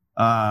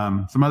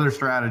 Some other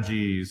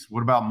strategies.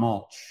 What about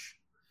mulch?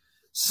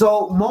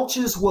 So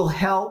mulches will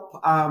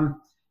help.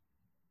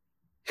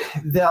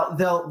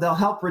 They'll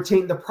help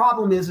retain. The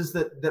problem is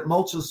that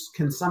mulches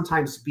can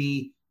sometimes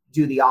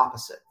do the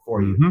opposite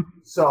for you. Mm-hmm.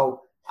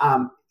 So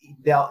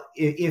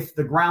if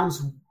the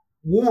ground's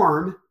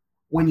warm,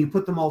 when you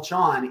put the mulch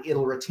on,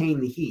 it'll retain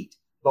the heat.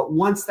 But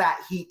once that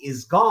heat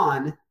is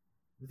gone,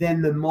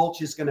 then the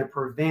mulch is going to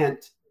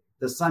prevent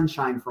the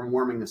sunshine from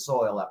warming the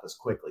soil up as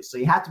quickly. So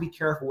you have to be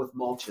careful with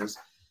mulches.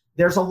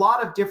 There's a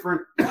lot of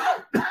different,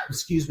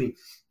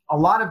 a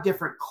lot of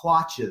different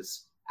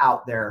clutches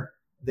out there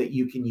that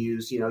you can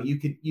use. You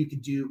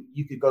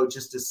could go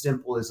just as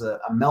simple as a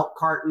milk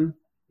carton,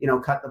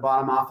 cut the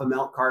bottom off a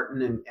milk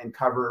carton and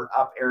cover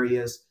up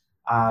areas.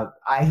 I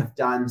have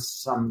done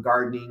some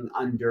gardening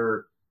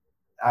under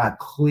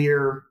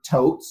clear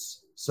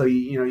totes. So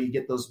you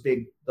get those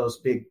big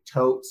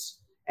totes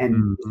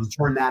and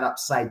turn that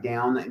upside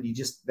down, and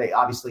they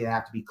obviously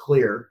have to be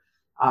clear.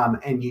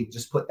 And you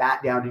just put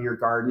that down in your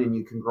garden, and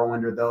you can grow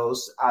under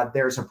those.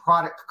 There's a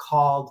product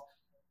called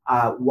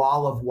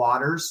Wall of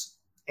Waters,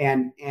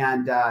 and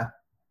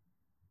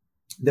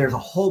there's a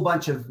whole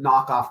bunch of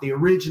knockoff. The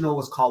original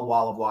was called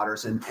Wall of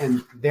Waters,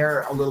 and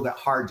they're a little bit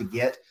hard to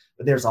get,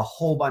 but there's a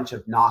whole bunch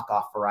of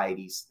knockoff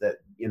varieties that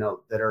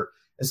are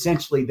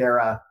essentially they're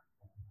a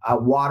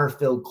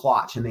water-filled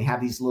clutch, and they have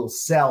these little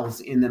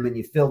cells in them, and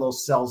you fill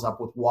those cells up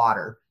with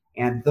water.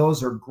 And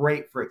those are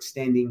great for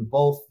extending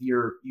both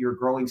your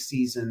growing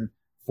season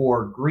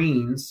for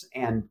greens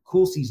and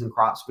cool season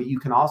crops, but you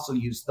can also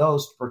use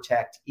those to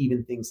protect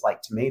even things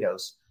like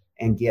tomatoes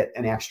and get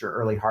an extra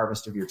early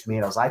harvest of your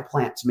tomatoes. I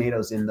plant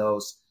tomatoes in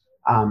those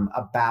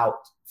about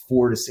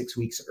 4 to 6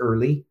 weeks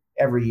early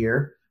every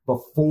year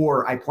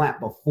before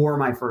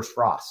my first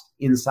frost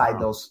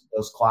inside those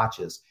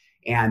clutches.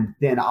 And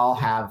then I'll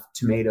have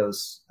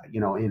tomatoes,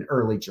 in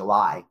early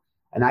July.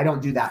 And I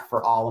don't do that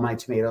for all of my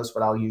tomatoes,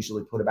 but I'll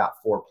usually put about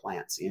 4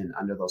 plants in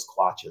under those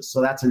clutches. So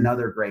that's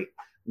another great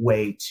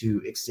way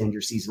to extend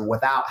your season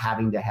without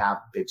having to have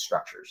big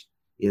structures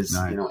is,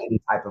 nice.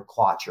 Any type of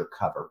clutch or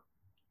cover.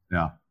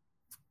 Yeah.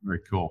 Very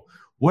cool.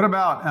 What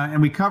about,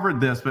 and we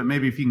covered this, but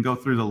maybe if you can go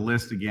through the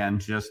list again,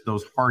 just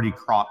those hardy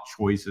crop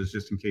choices,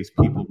 just in case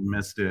people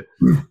missed it.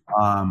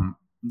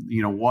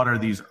 What are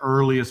these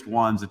earliest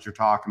ones that you're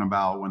talking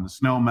about? When the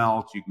snow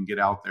melts, you can get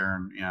out there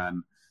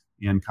and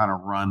kind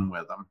of run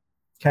with them.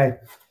 Okay.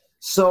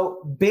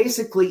 So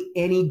basically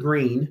any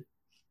green,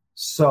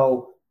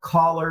 so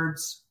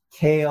collards,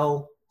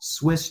 kale,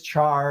 Swiss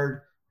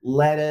chard,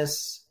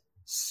 lettuce,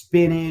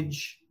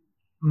 spinach,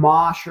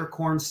 mosh or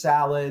corn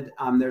salad.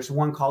 There's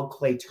one called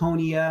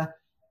Claytonia.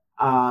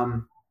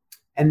 And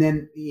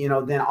then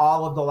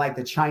all of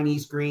the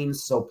Chinese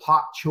greens. So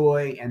pak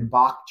choy and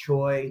bok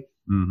choy,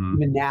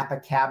 even Napa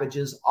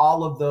cabbages,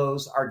 all of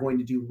those are going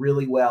to do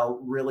really well,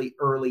 really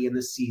early in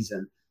the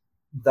season.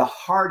 The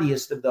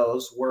hardiest of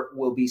those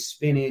will be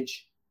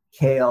spinach,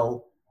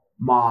 kale,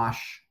 mosh,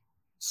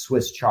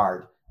 Swiss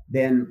chard.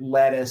 Then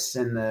lettuce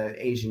and the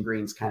Asian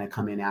greens kind of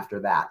come in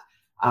after that.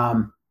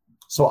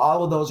 So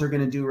all of those are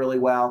going to do really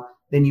well.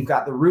 Then you've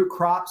got the root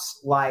crops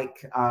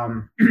like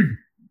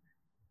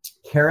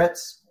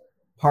carrots,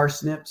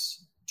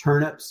 parsnips,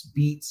 turnips,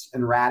 beets,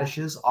 and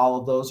radishes. All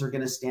of those are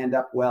going to stand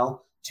up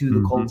well to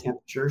the cold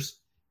temperatures.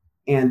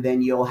 And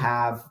then you'll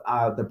have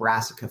the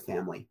brassica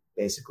family,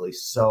 basically.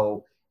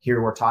 So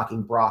here we're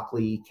talking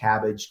broccoli,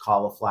 cabbage,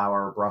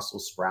 cauliflower,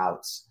 Brussels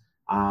sprouts,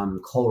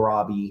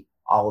 kohlrabi.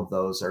 All of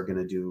those are going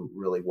to do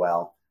really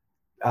well.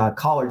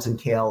 Collards and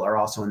kale are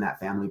also in that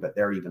family, but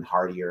they're even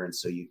hardier. And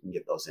so you can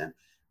get those in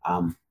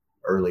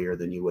earlier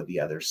than you would the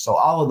others. So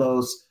all of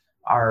those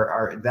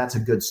that's a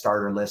good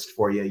starter list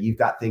for you. You've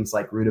got things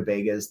like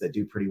rutabagas that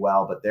do pretty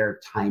well, but their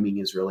timing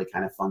is really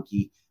kind of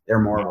funky. They're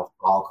more of a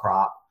fall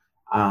crop.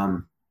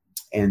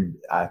 And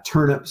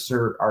turnips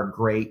are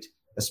great,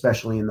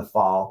 especially in the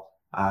fall.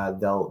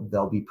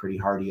 They'll be pretty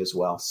hardy as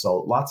well.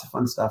 So lots of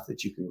fun stuff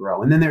that you can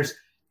grow. And then there's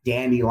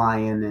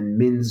dandelion and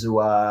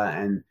minzua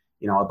and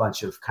a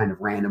bunch of kind of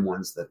random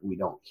ones that we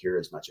don't hear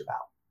as much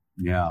about.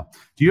 Yeah.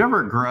 Do you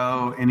ever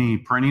grow any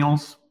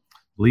perennials,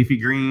 leafy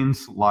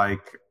greens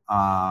like,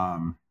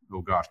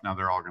 oh gosh, now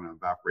they're all going to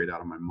evaporate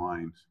out of my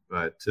mind,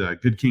 but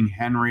Good King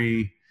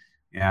Henry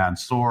and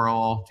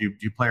sorrel? Do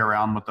you play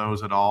around with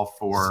those at all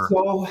for?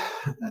 So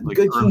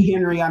Good King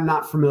Henry, I'm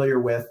not familiar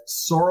with.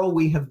 Sorrel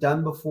we have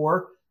done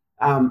before.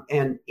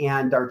 And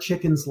our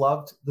chickens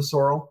loved the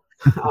sorrel.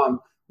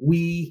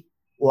 We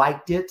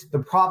liked it. The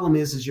problem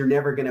is you're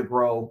never going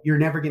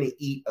to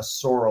eat a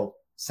sorrel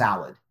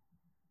salad,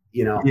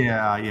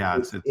 Yeah.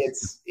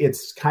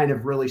 It's kind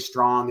of really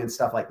strong and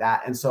stuff like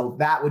that. And so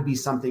that would be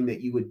something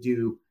that you would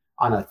do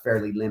on a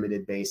fairly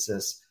limited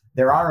basis.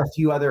 There are a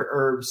few other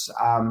herbs.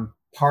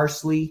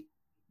 Parsley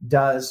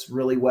does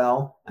really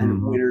well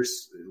and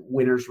winters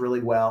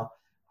really well.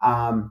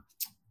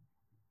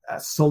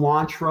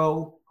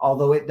 Cilantro,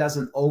 although it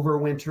doesn't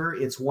overwinter,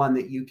 it's one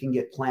that you can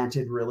get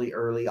planted really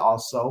early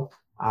also.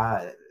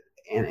 And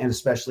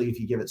especially if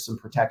you give it some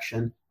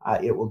protection,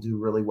 it will do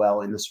really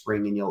well in the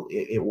spring, and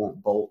it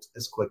won't bolt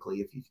as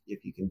quickly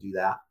if you can do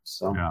that.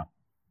 So, yeah.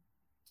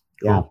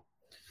 Cool.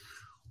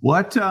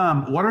 What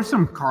are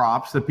some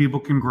crops that people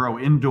can grow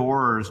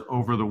indoors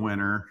over the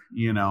winter,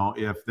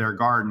 if their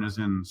garden is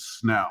in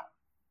snow?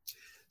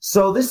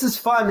 So this is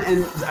fun,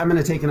 and I'm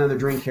going to take another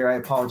drink here. I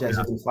apologize.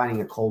 I've been fighting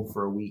a cold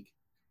for a week.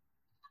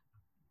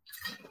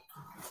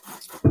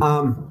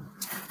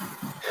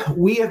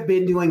 We have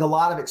been doing a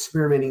lot of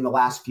experimenting the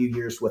last few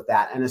years with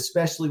that, and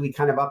especially we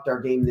kind of upped our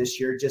game this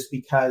year just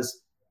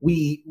because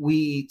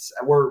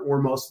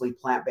we're mostly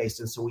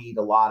plant-based, and so we eat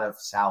a lot of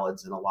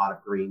salads and a lot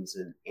of greens,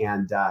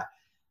 and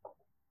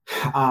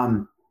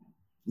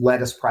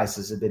lettuce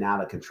prices have been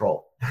out of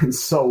control, and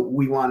so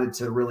we wanted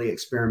to really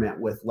experiment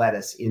with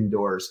lettuce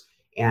indoors.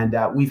 And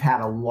we've had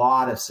a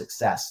lot of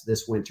success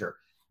this winter,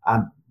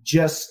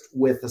 just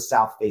with the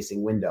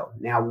south-facing window.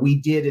 Now,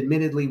 we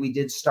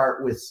did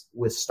start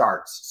with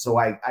starts. So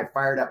I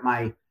fired up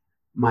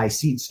my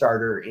seed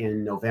starter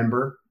in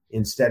November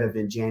instead of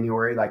in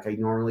January like I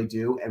normally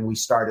do. And we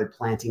started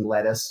planting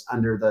lettuce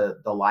under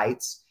the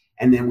lights.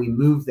 And then we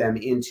moved them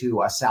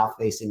into a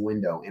south-facing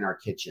window in our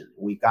kitchen.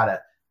 We've got a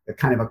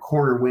kind of a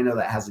corner window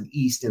that has an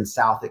east and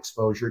south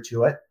exposure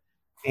to it.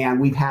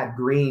 And we've had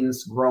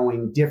greens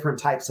growing, different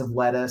types of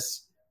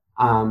lettuce.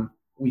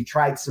 We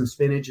tried some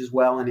spinach as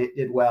well, and it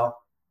did well,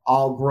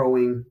 all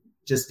growing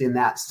just in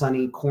that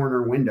sunny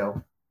corner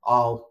window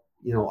all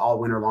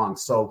winter long.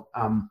 So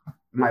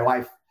my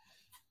wife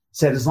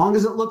said, as long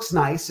as it looks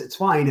nice, it's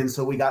fine. And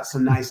so we got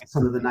some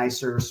of the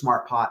nicer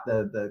smart pot,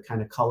 the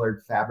kind of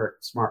colored fabric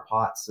smart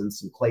pots and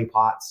some clay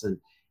pots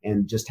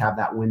and just have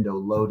that window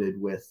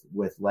loaded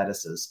with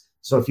lettuces.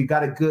 So if you've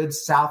got a good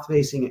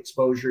south-facing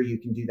exposure, you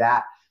can do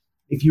that.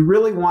 If you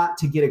really want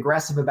to get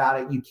aggressive about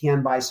it, you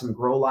can buy some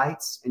grow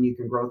lights and you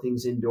can grow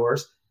things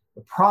indoors.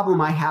 The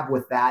problem I have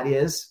with that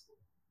is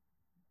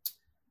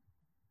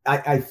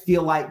I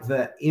feel like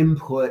the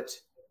input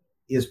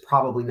is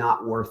probably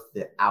not worth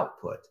the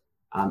output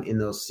in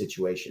those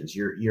situations.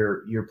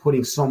 You're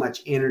putting so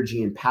much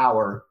energy and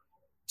power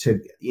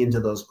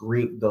into those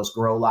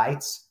grow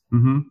lights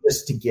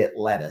just to get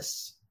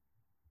lettuce.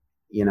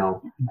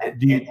 Do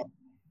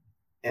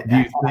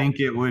you think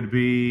it would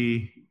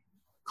be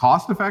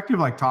cost effective,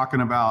 like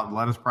talking about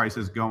lettuce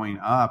prices going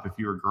up if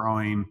you were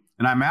growing?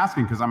 And I'm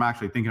asking because I'm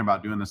actually thinking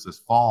about doing this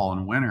fall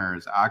and winter,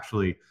 is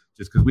actually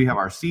just because we have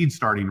our seed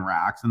starting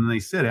racks and they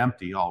sit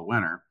empty all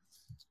winter.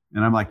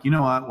 And I'm like, you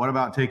know what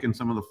about taking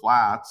some of the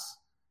flats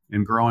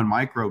and growing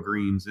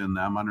microgreens in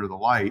them under the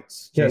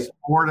lights, just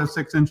 4 to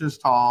 6 inches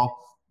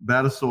tall,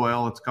 bed of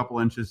soil, it's a couple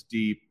inches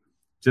deep,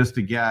 just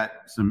to get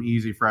some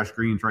easy fresh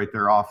greens right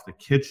there off the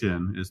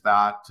kitchen. Is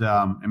that,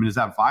 is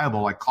that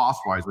viable, like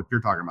cost wise, what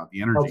you're talking about,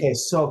 the energy? Okay.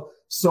 So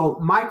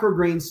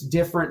microgreens,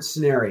 different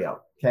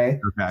scenario. Okay.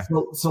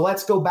 So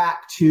let's go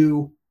back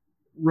to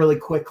really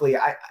quickly.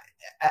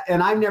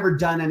 I've never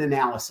done an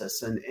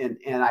analysis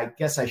and I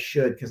guess I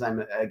should, cause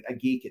I'm a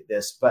geek at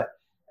this, but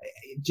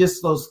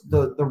just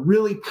the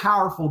really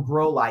powerful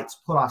grow lights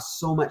put off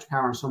so much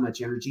power and so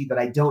much energy that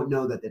I don't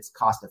know that it's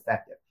cost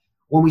effective.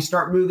 When we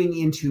start moving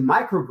into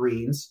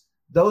microgreens,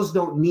 those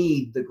don't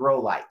need the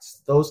grow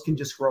lights. Those can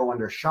just grow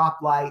under shop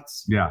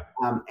lights. Yeah.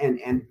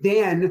 And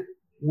then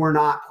we're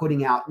not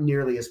putting out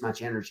nearly as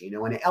much energy.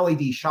 An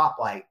LED shop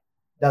light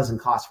doesn't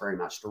cost very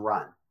much to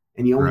run,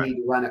 and you only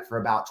need to run it for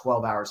about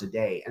 12 hours a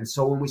day. And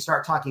so when we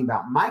start talking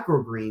about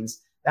microgreens,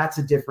 that's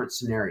a different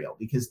scenario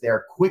because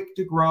they're quick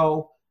to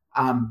grow.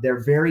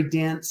 They're very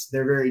dense.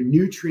 They're very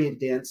nutrient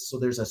dense. So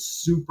there's a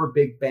super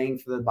big bang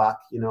for the buck,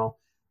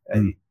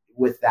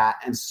 with that.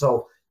 And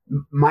so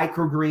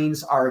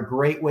microgreens are a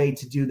great way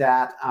to do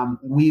that.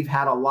 We've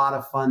had a lot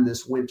of fun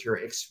this winter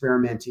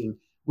experimenting.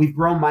 We've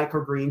grown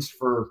microgreens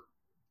for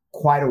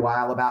quite a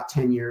while, about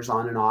 10 years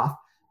on and off.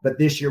 But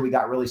this year we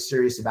got really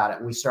serious about it.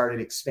 And we started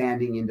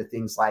expanding into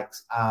things like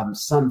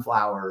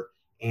sunflower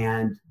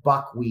and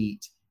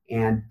buckwheat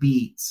and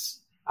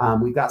beets.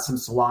 We've got some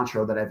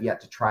cilantro that I've yet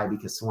to try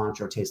because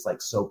cilantro tastes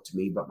like soap to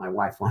me, but my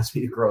wife wants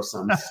me to grow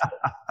some.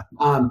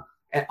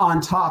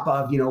 on top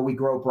of, we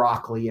grow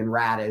broccoli and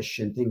radish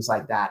and things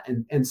like that.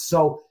 And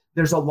so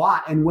there's a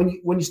lot. And when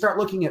you start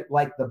looking at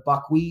like the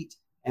buckwheat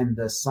and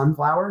the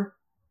sunflower,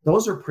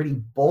 those are pretty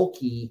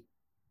bulky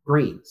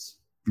greens.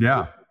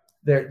 Yeah.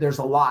 There's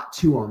a lot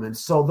to them. And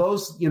so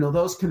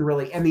those can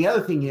really, and the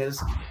other thing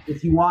is,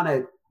 if you want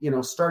to,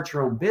 start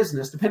your own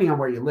business, depending on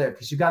where you live,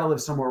 because you got to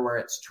live somewhere where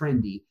it's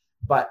trendy,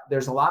 but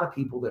there's a lot of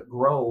people that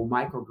grow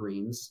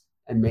microgreens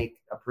and make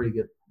a pretty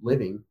good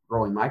living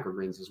growing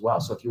microgreens as well.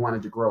 So if you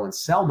wanted to grow and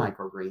sell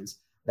microgreens,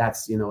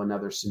 that's,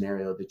 another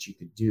scenario that you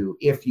could do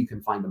if you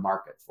can find a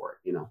market for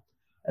it,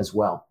 as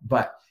well.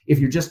 But if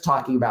you're just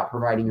talking about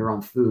providing your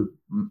own food,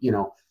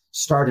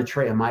 start a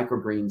tray of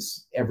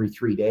microgreens every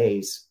 3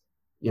 days,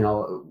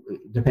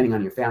 depending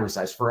on your family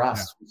size. For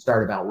us, we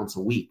start about once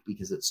a week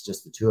because it's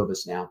just the two of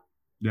us now.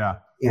 Yeah.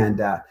 And,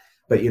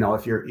 but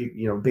if you're,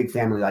 a big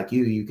family like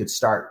you could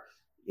start,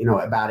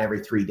 about every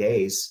 3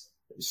 days,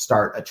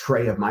 start a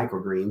tray of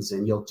microgreens,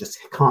 and you'll just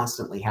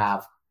constantly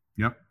have,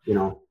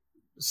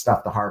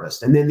 stuff to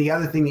harvest. And then the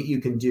other thing that you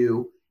can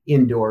do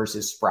indoors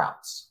is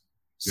sprouts.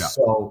 Yeah.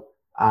 So,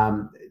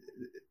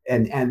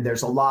 and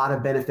there's a lot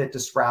of benefit to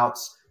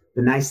sprouts.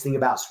 The nice thing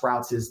about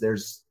sprouts is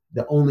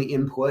the only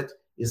input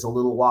is a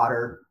little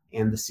water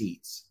and the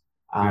seeds.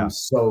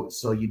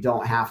 So you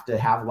don't have to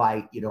have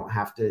light. You don't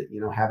have to,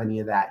 have any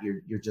of that.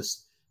 You're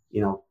just,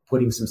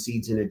 putting some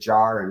seeds in a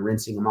jar and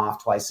rinsing them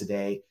off twice a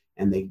day.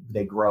 And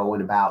they grow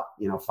in about,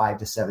 5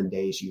 to 7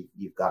 days.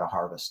 You've got a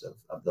harvest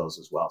of those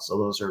as well. So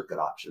those are good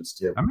options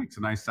too. That makes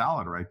a nice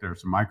salad right there.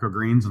 Some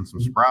microgreens and some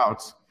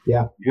sprouts.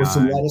 Yeah. With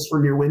some lettuce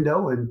from your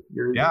window and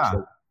your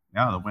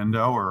the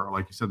window, or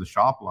like you said, the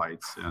shop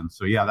lights. And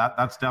so,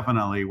 that's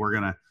definitely, we're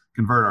going to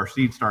convert our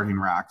seed starting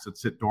racks that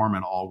sit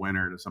dormant all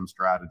winter to some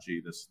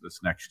strategy this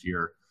next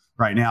year.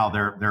 Right now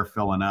they're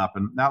filling up.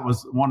 And that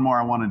was one more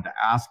I wanted to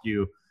ask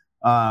you.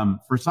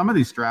 For some of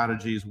these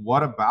strategies,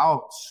 what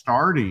about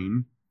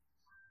starting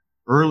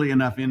early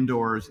enough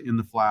indoors in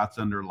the flats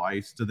under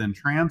lights to then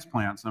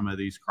transplant some of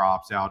these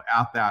crops out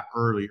at that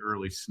early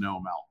snow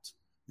melt?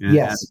 And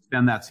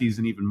extend that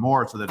season even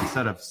more, so that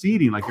instead of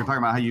seeding, like you're talking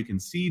about how you can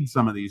seed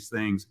some of these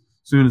things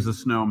as soon as the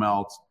snow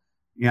melts.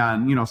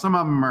 And, some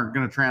of them are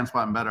going to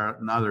transplant better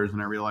than others.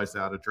 And I realize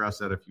that, address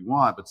that if you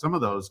want, but some of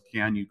those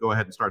you go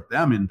ahead and start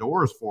them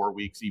indoors 4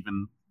 weeks,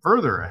 even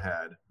further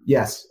ahead.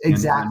 Yes,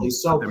 exactly.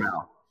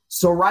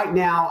 So right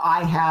now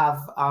I have,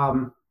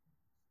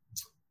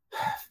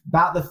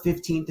 about the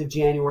 15th of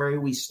January,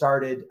 we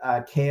started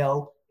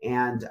kale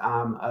and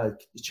a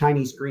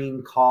Chinese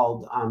green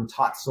called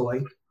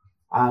tatsoi.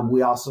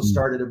 We also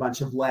started a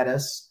bunch of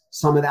lettuce.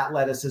 Some of that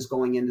lettuce is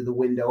going into the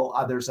window.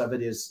 Others of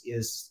it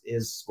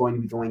is going to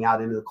be going out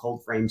into the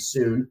cold frame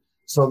soon.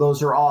 So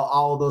those are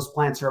all of those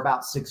plants are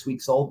about 6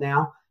 weeks old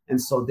now.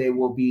 And so they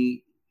will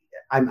be,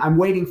 I'm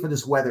waiting for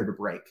this weather to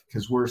break,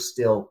 because we're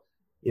still,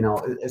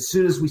 as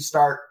soon as we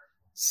start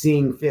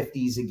seeing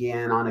 50s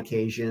again on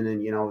occasion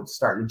and, it's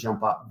starting to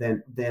jump up,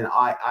 then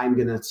I'm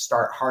going to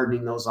start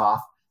hardening those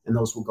off, and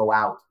those will go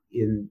out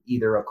in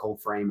either a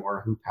cold frame or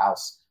a hoop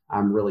house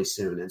really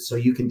soon. And so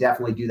you can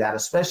definitely do that,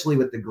 especially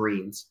with the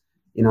greens,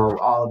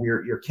 all of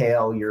your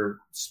kale, your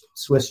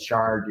Swiss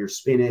chard, your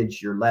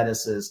spinach, your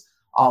lettuces,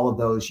 all of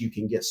those, you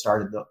can get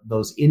started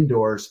those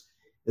indoors,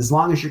 as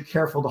long as you're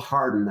careful to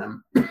harden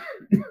them.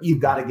 You've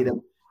got to get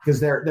them, because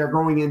they're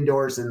growing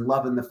indoors and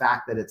loving the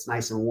fact that it's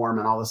nice and warm,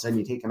 and all of a sudden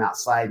you take them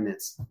outside and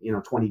it's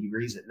 20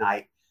 degrees at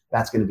night.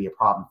 That's going to be a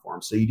problem for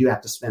them. So you do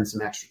have to spend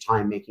some extra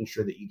time making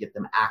sure that you get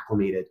them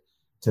acclimated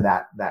to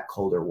that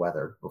colder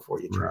weather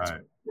before you transfer.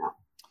 Right.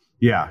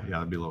 Yeah,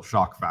 that'd be a little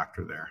shock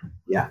factor there.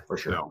 Yeah, for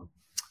sure. So,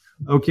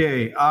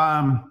 okay,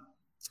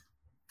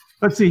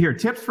 let's see here.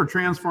 Tips for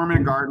transforming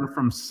a garden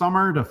from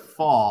summer to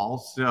fall.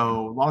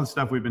 So a lot of the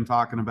stuff we've been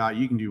talking about,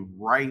 you can do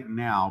right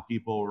now.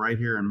 People right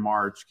here in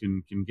March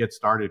can get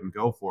started and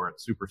go for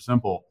it. Super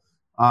simple.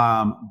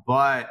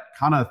 But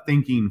kind of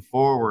thinking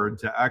forward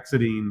to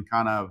exiting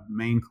kind of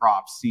main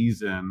crop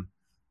season,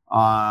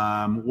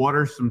 what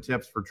are some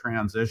tips for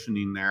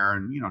transitioning there,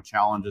 and,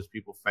 challenges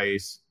people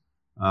face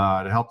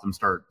to help them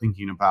start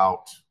thinking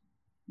about,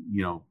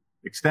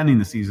 extending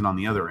the season on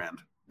the other end?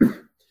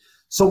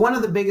 So one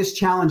of the biggest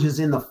challenges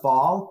in the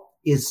fall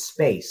is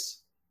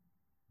space.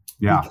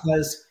 Yeah.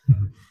 Because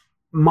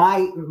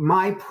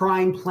my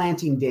prime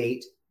planting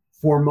date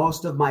for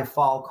most of my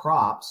fall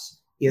crops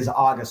is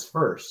August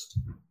 1st.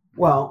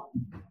 Well,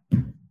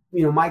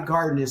 my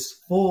garden is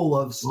full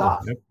of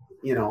stuff,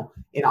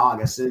 in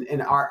August,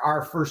 and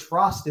our first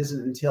frost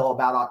isn't until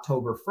about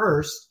October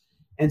 1st.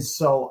 And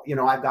so,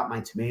 I've got my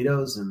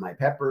tomatoes and my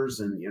peppers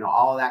and,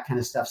 all of that kind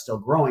of stuff still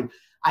growing.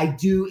 I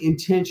do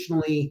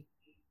intentionally,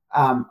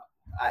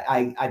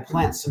 I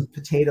plant some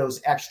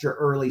potatoes extra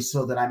early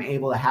so that I'm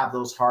able to have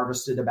those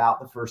harvested about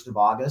the 1st of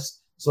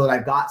August, so that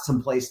I've got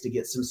some place to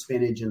get some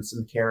spinach and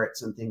some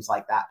carrots and things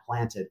like that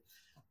planted.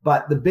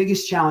 But the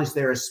biggest challenge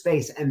there is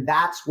space. And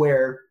that's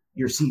where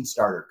your seed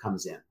starter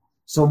comes in.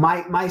 So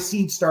my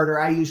seed starter,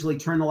 I usually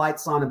turn the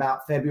lights on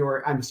about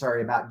January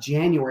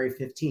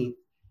 15th.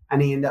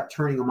 And I end up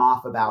turning them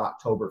off about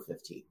October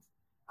 15th.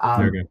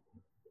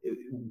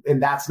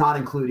 and that's not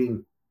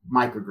including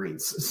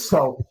microgreens.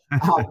 So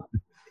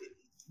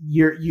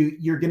you're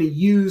going to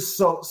use,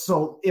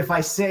 so if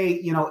I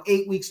say,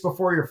 8 weeks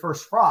before your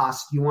first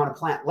frost, you want to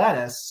plant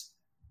lettuce,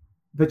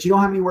 but you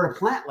don't have anywhere to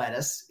plant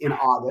lettuce in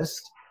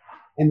August.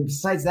 And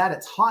besides that,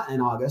 it's hot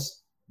in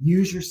August.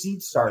 Use your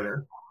seed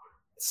starter.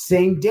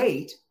 Same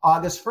date,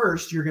 August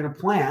 1st, you're going to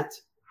plant.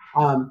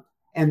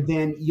 And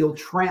then you'll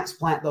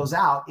transplant those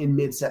out in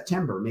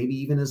mid-September, maybe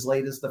even as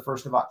late as the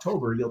 1st of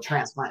October. You'll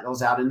transplant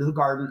those out into the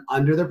garden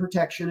under the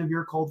protection of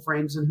your cold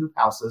frames and hoop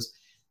houses.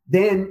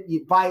 Then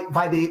by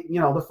the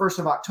the 1st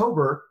of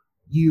October,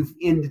 you've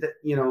ended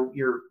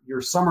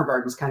your summer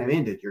garden's kind of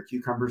ended. Your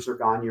cucumbers are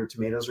gone, your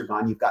tomatoes are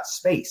gone. You've got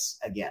space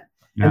again.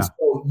 Yeah. And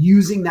so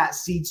using that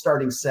seed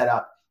starting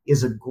setup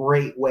is a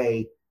great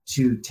way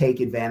to take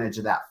advantage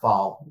of that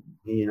fall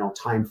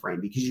time frame,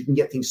 because you can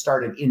get things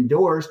started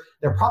indoors.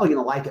 They're probably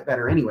going to like it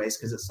better anyways,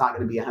 because it's not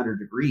going to be 100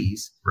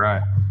 degrees.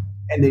 Right.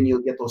 And then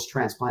you'll get those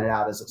transplanted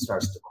out as it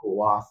starts to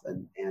cool off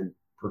and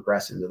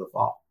progress into the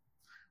fall.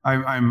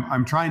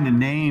 I'm trying to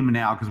name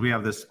now, because we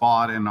have this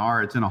spot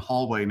it's in a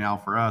hallway now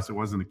for us. It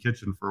wasn't a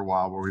kitchen for a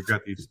while, where we've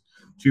got these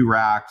 2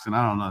 racks, and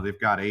I don't know, they've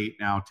got 8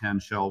 now, 10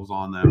 shelves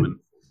on them. And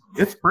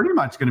it's pretty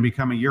much going to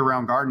become a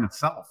year-round garden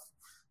itself.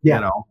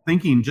 Yeah.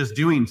 Just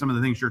doing some of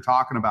the things you're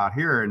talking about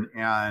here,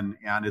 and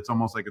it's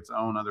almost like its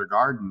own other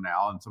garden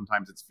now. And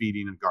sometimes it's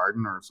feeding a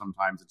garden, or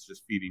sometimes it's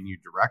just feeding you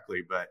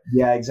directly. But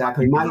yeah,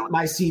 exactly.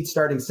 My seed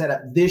starting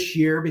setup this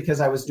year,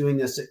 because I was doing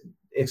this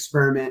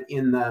experiment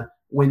in the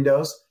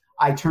windows,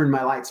 I turned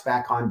my lights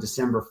back on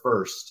December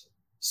 1st.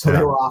 So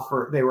they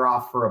were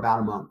off for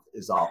about a month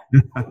is all.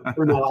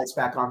 Turned my lights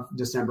back on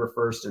December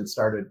 1st and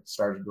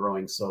started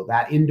growing. So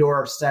that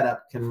indoor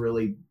setup can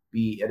really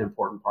be an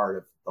important part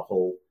of the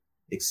whole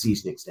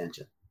season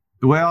extension.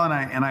 Well,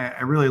 and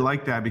I really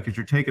like that, because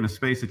you're taking a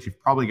space that you've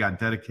probably got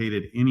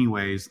dedicated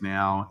anyways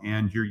now,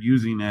 and you're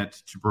using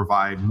it to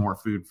provide more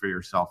food for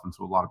yourself. And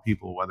so a lot of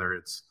people, whether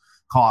it's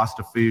cost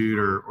of food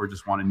or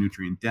just want a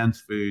nutrient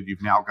dense food,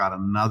 you've now got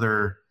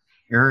another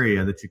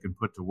area that you can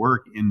put to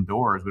work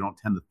indoors. We don't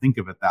tend to think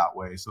of it that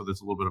way. So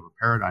there's a little bit of a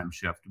paradigm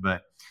shift,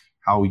 but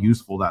how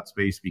useful that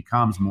space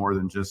becomes more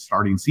than just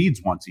starting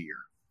seeds once a year.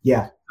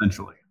 Yeah.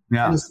 Essentially.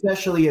 Yeah. And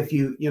especially if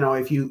you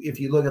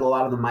look at a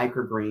lot of the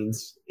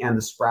microgreens and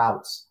the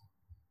sprouts,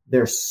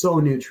 they're so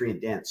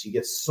nutrient dense. You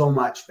get so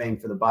much bang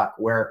for the buck,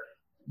 where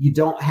you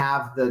don't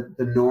have the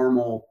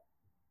normal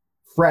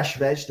fresh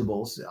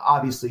vegetables.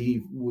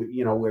 Obviously,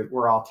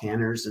 we're all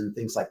canners and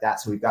things like that.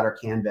 So we've got our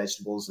canned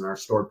vegetables and our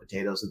stored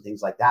potatoes and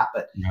things like that,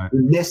 but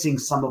We're missing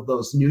some of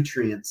those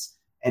nutrients.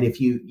 And if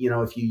you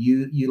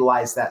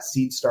utilize that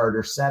seed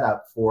starter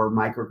setup for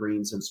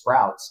microgreens and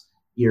sprouts,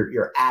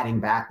 you're adding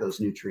back those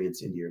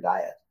nutrients into your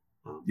diet.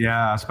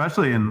 Yeah,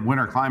 especially in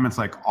winter climates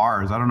like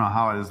ours. I don't know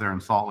how it is there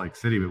in Salt Lake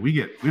City, but we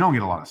don't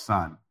get a lot of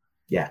sun.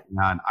 Yeah.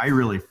 And I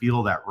really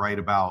feel that right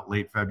about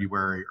late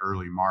February,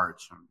 early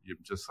March. You're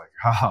just like,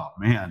 oh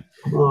man.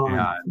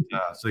 And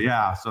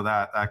so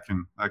that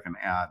can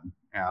add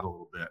a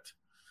little bit.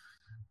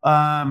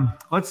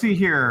 Let's see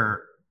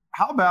here.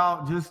 How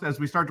about, just as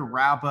we start to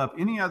wrap up,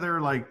 any other,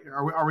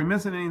 are we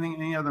missing anything?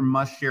 Any other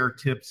must share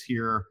tips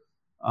here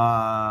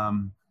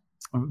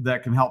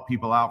that can help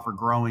people out for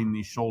growing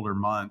these shoulder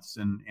months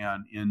and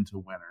into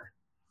winter?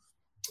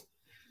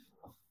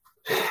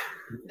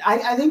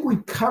 I think we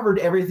covered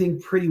everything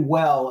pretty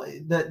well.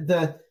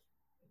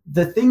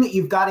 The thing that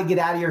you've got to get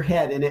out of your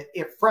head, and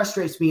it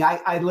frustrates me.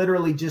 I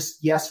literally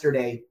just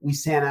yesterday, we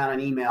sent out an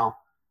email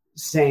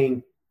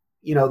saying,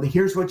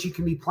 here's what you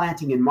can be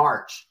planting in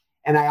March.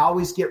 And I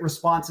always get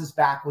responses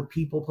back with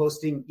people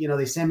posting,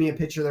 they send me a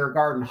picture of their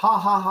garden. Ha,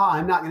 ha, ha.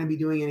 I'm not going to be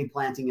doing any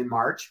planting in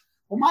March.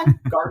 Well, my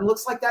garden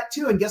looks like that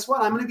too. And guess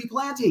what? I'm going to be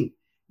planting,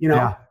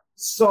 Yeah.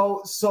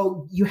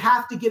 So you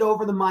have to get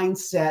over the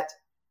mindset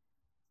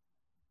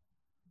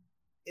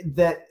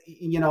that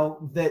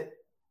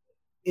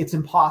it's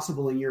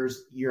impossible in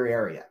your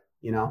area.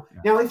 Now,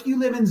 if you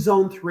live in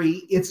zone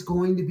 3, it's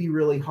going to be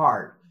really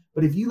hard.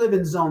 But if you live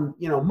in zone,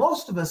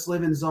 most of us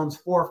live in zones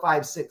 4,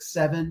 5, 6,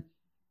 7.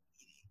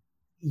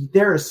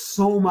 There is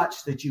so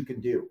much that you can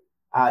do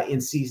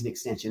in season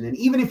extension. And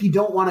even if you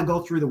don't want to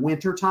go through the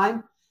winter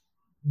time,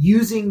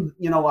 using,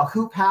 a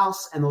hoop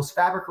house and those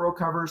fabric row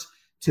covers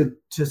to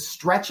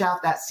stretch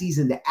out that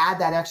season, to add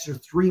that extra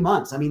 3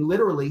 months. I mean,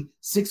 literally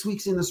 6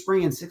 weeks in the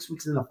spring and 6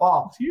 weeks in the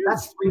fall.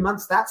 That's 3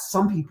 months. That's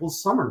some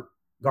people's summer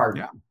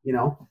garden,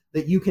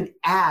 that you can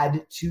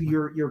add to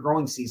your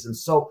growing season.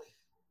 So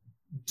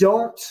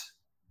don't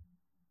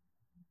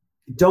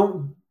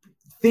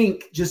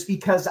think just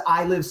because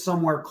I live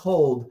somewhere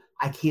cold,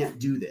 I can't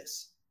do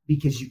this,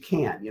 because you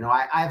can.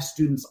 I have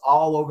students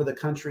all over the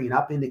country and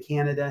up into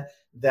Canada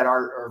that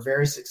are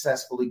very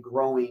successfully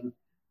growing,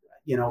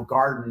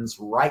 gardens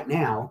right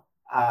now,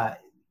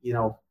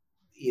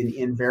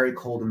 in very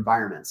cold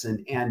environments.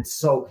 And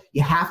so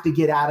you have to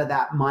get out of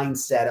that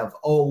mindset of,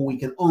 we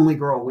can only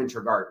grow a winter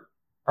garden,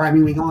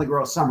 we can only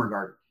grow a summer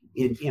garden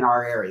in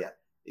our area.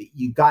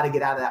 You got to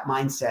get out of that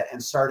mindset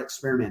and start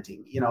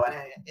experimenting, and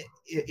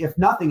if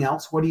nothing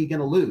else, what are you going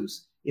to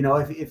lose? You know,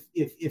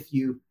 if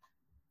you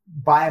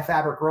buy a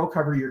fabric row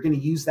cover, you're going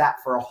to use that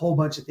for a whole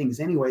bunch of things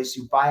anyway.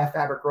 So you buy a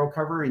fabric row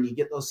cover and you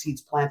get those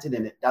seeds planted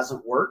and it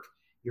doesn't work,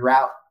 you're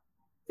out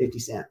 50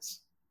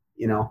 cents,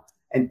 you know,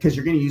 and because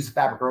you're going to use the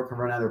fabric row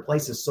cover in other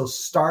places. So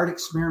start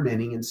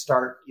experimenting and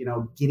start, you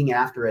know, getting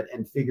after it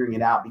and figuring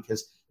it out,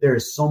 because there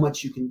is so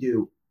much you can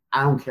do.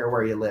 I don't care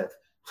where you live.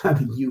 I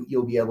mean,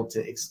 you'll be able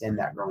to extend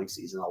that growing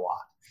season a lot.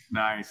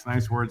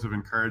 Nice words of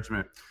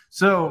encouragement.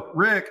 So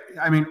Rick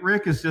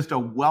is just a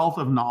wealth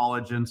of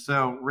knowledge. And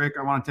so Rick,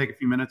 I want to take a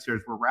few minutes here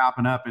as we're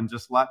wrapping up and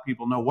just let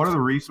people know, what are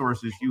the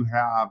resources you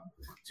have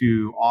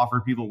to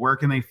offer people? Where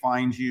can they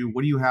find you?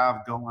 What do you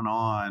have going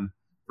on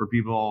for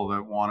people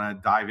that want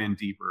to dive in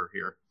deeper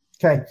here?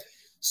 Okay.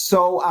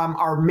 So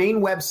our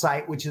main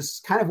website, which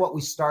is kind of what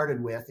we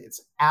started with, it's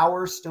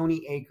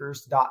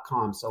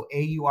OurStoneyAcres.com. So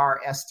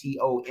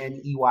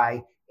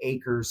AURSTONEY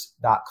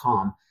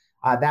acres.com.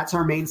 That's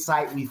our main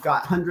site. We've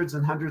got hundreds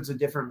and hundreds of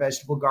different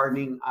vegetable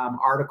gardening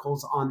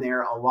articles on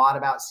there, a lot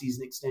about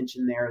season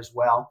extension there as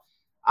well.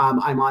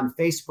 I'm on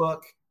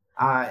Facebook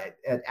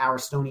at Our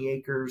Stoney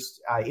Acres,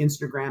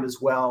 Instagram as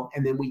well.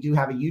 And then we do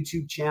have a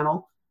YouTube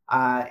channel,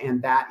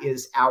 and that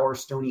is Our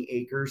Stoney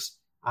Acres.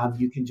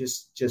 You can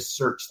just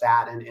search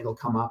that and it'll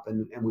come up,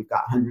 and we've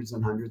got hundreds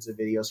and hundreds of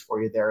videos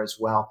for you there as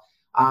well.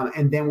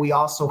 And then we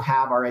also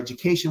have our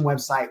education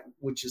website,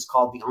 which is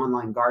called the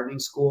Online Gardening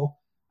School.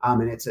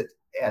 And it's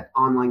at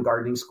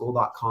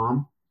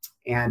onlinegardeningschool.com.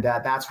 And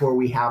that's where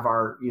we have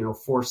our,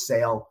 for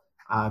sale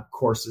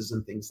courses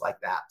and things like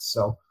that.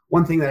 So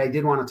one thing that I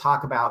did want to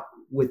talk about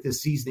with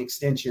this season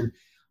extension,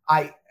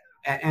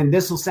 and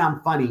this will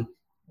sound funny,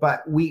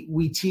 but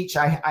we teach,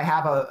 I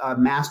have a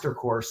master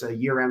course, a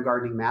year-round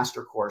gardening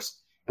master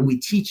course, and we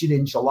teach it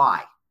in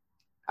July.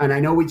 And I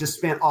know we just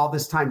spent all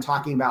this time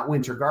talking about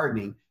winter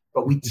gardening,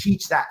 but we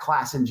teach that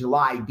class in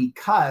July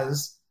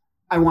because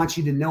I want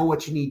you to know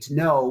what you need to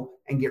know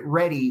and get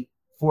ready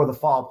for the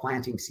fall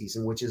planting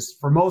season, which is,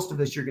 for most of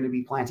us, you're going to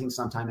be planting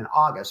sometime in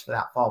August for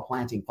that fall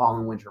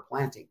and winter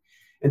planting.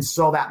 And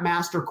so that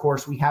master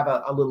course, we have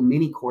a little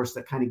mini course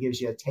that kind of gives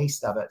you a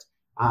taste of it,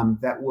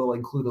 that will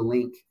include a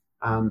link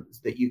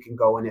that you can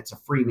go, and it's a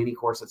free mini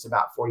course. It's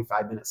about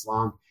 45 minutes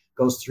long,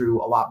 goes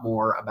through a lot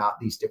more about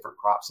these different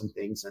crops and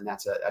things. And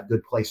that's a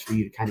good place for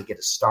you to kind of get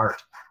a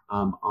start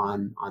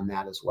on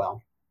that as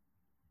well.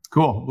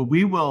 Cool. Well,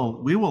 we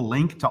will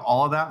link to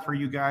all of that for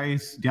you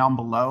guys down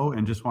below,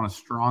 and just want to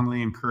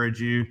strongly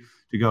encourage you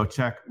to go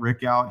check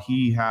Rick out.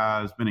 He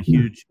has been a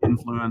huge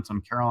influence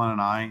on Carolyn and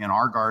I in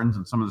our gardens,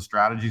 and some of the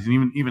strategies,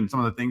 and even some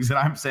of the things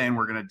that I'm saying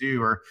we're going to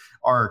do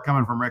are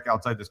coming from Rick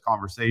outside this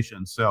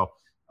conversation. So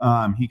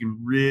he can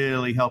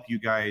really help you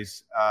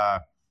guys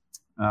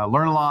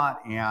learn a lot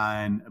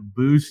and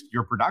boost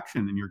your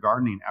production and your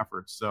gardening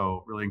efforts.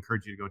 So really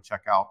encourage you to go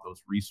check out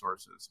those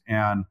resources.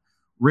 And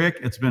Rick,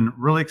 it's been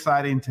really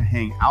exciting to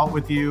hang out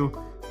with you,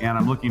 and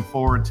I'm looking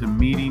forward to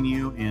meeting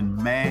you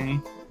in May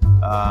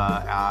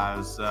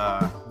as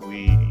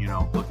we,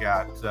 look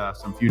at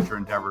some future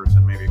endeavors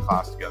and maybe a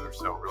class together.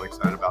 So really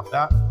excited about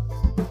that.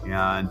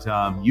 And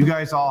you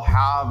guys all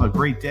have a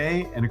great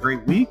day and a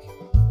great week,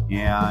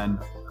 and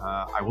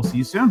I will see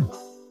you soon.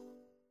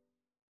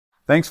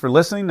 Thanks for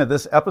listening to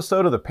this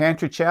episode of the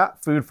Pantry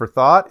Chat Food for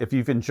Thought. If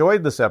you've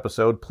enjoyed this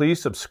episode,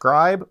 please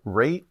subscribe,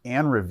 rate,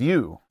 and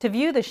review. To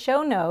view the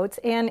show notes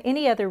and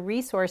any other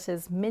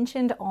resources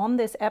mentioned on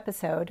this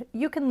episode,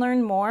 you can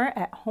learn more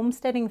at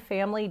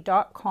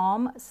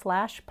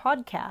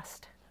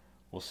homesteadingfamily.com/podcast.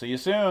 We'll see you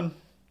soon.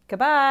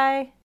 Goodbye.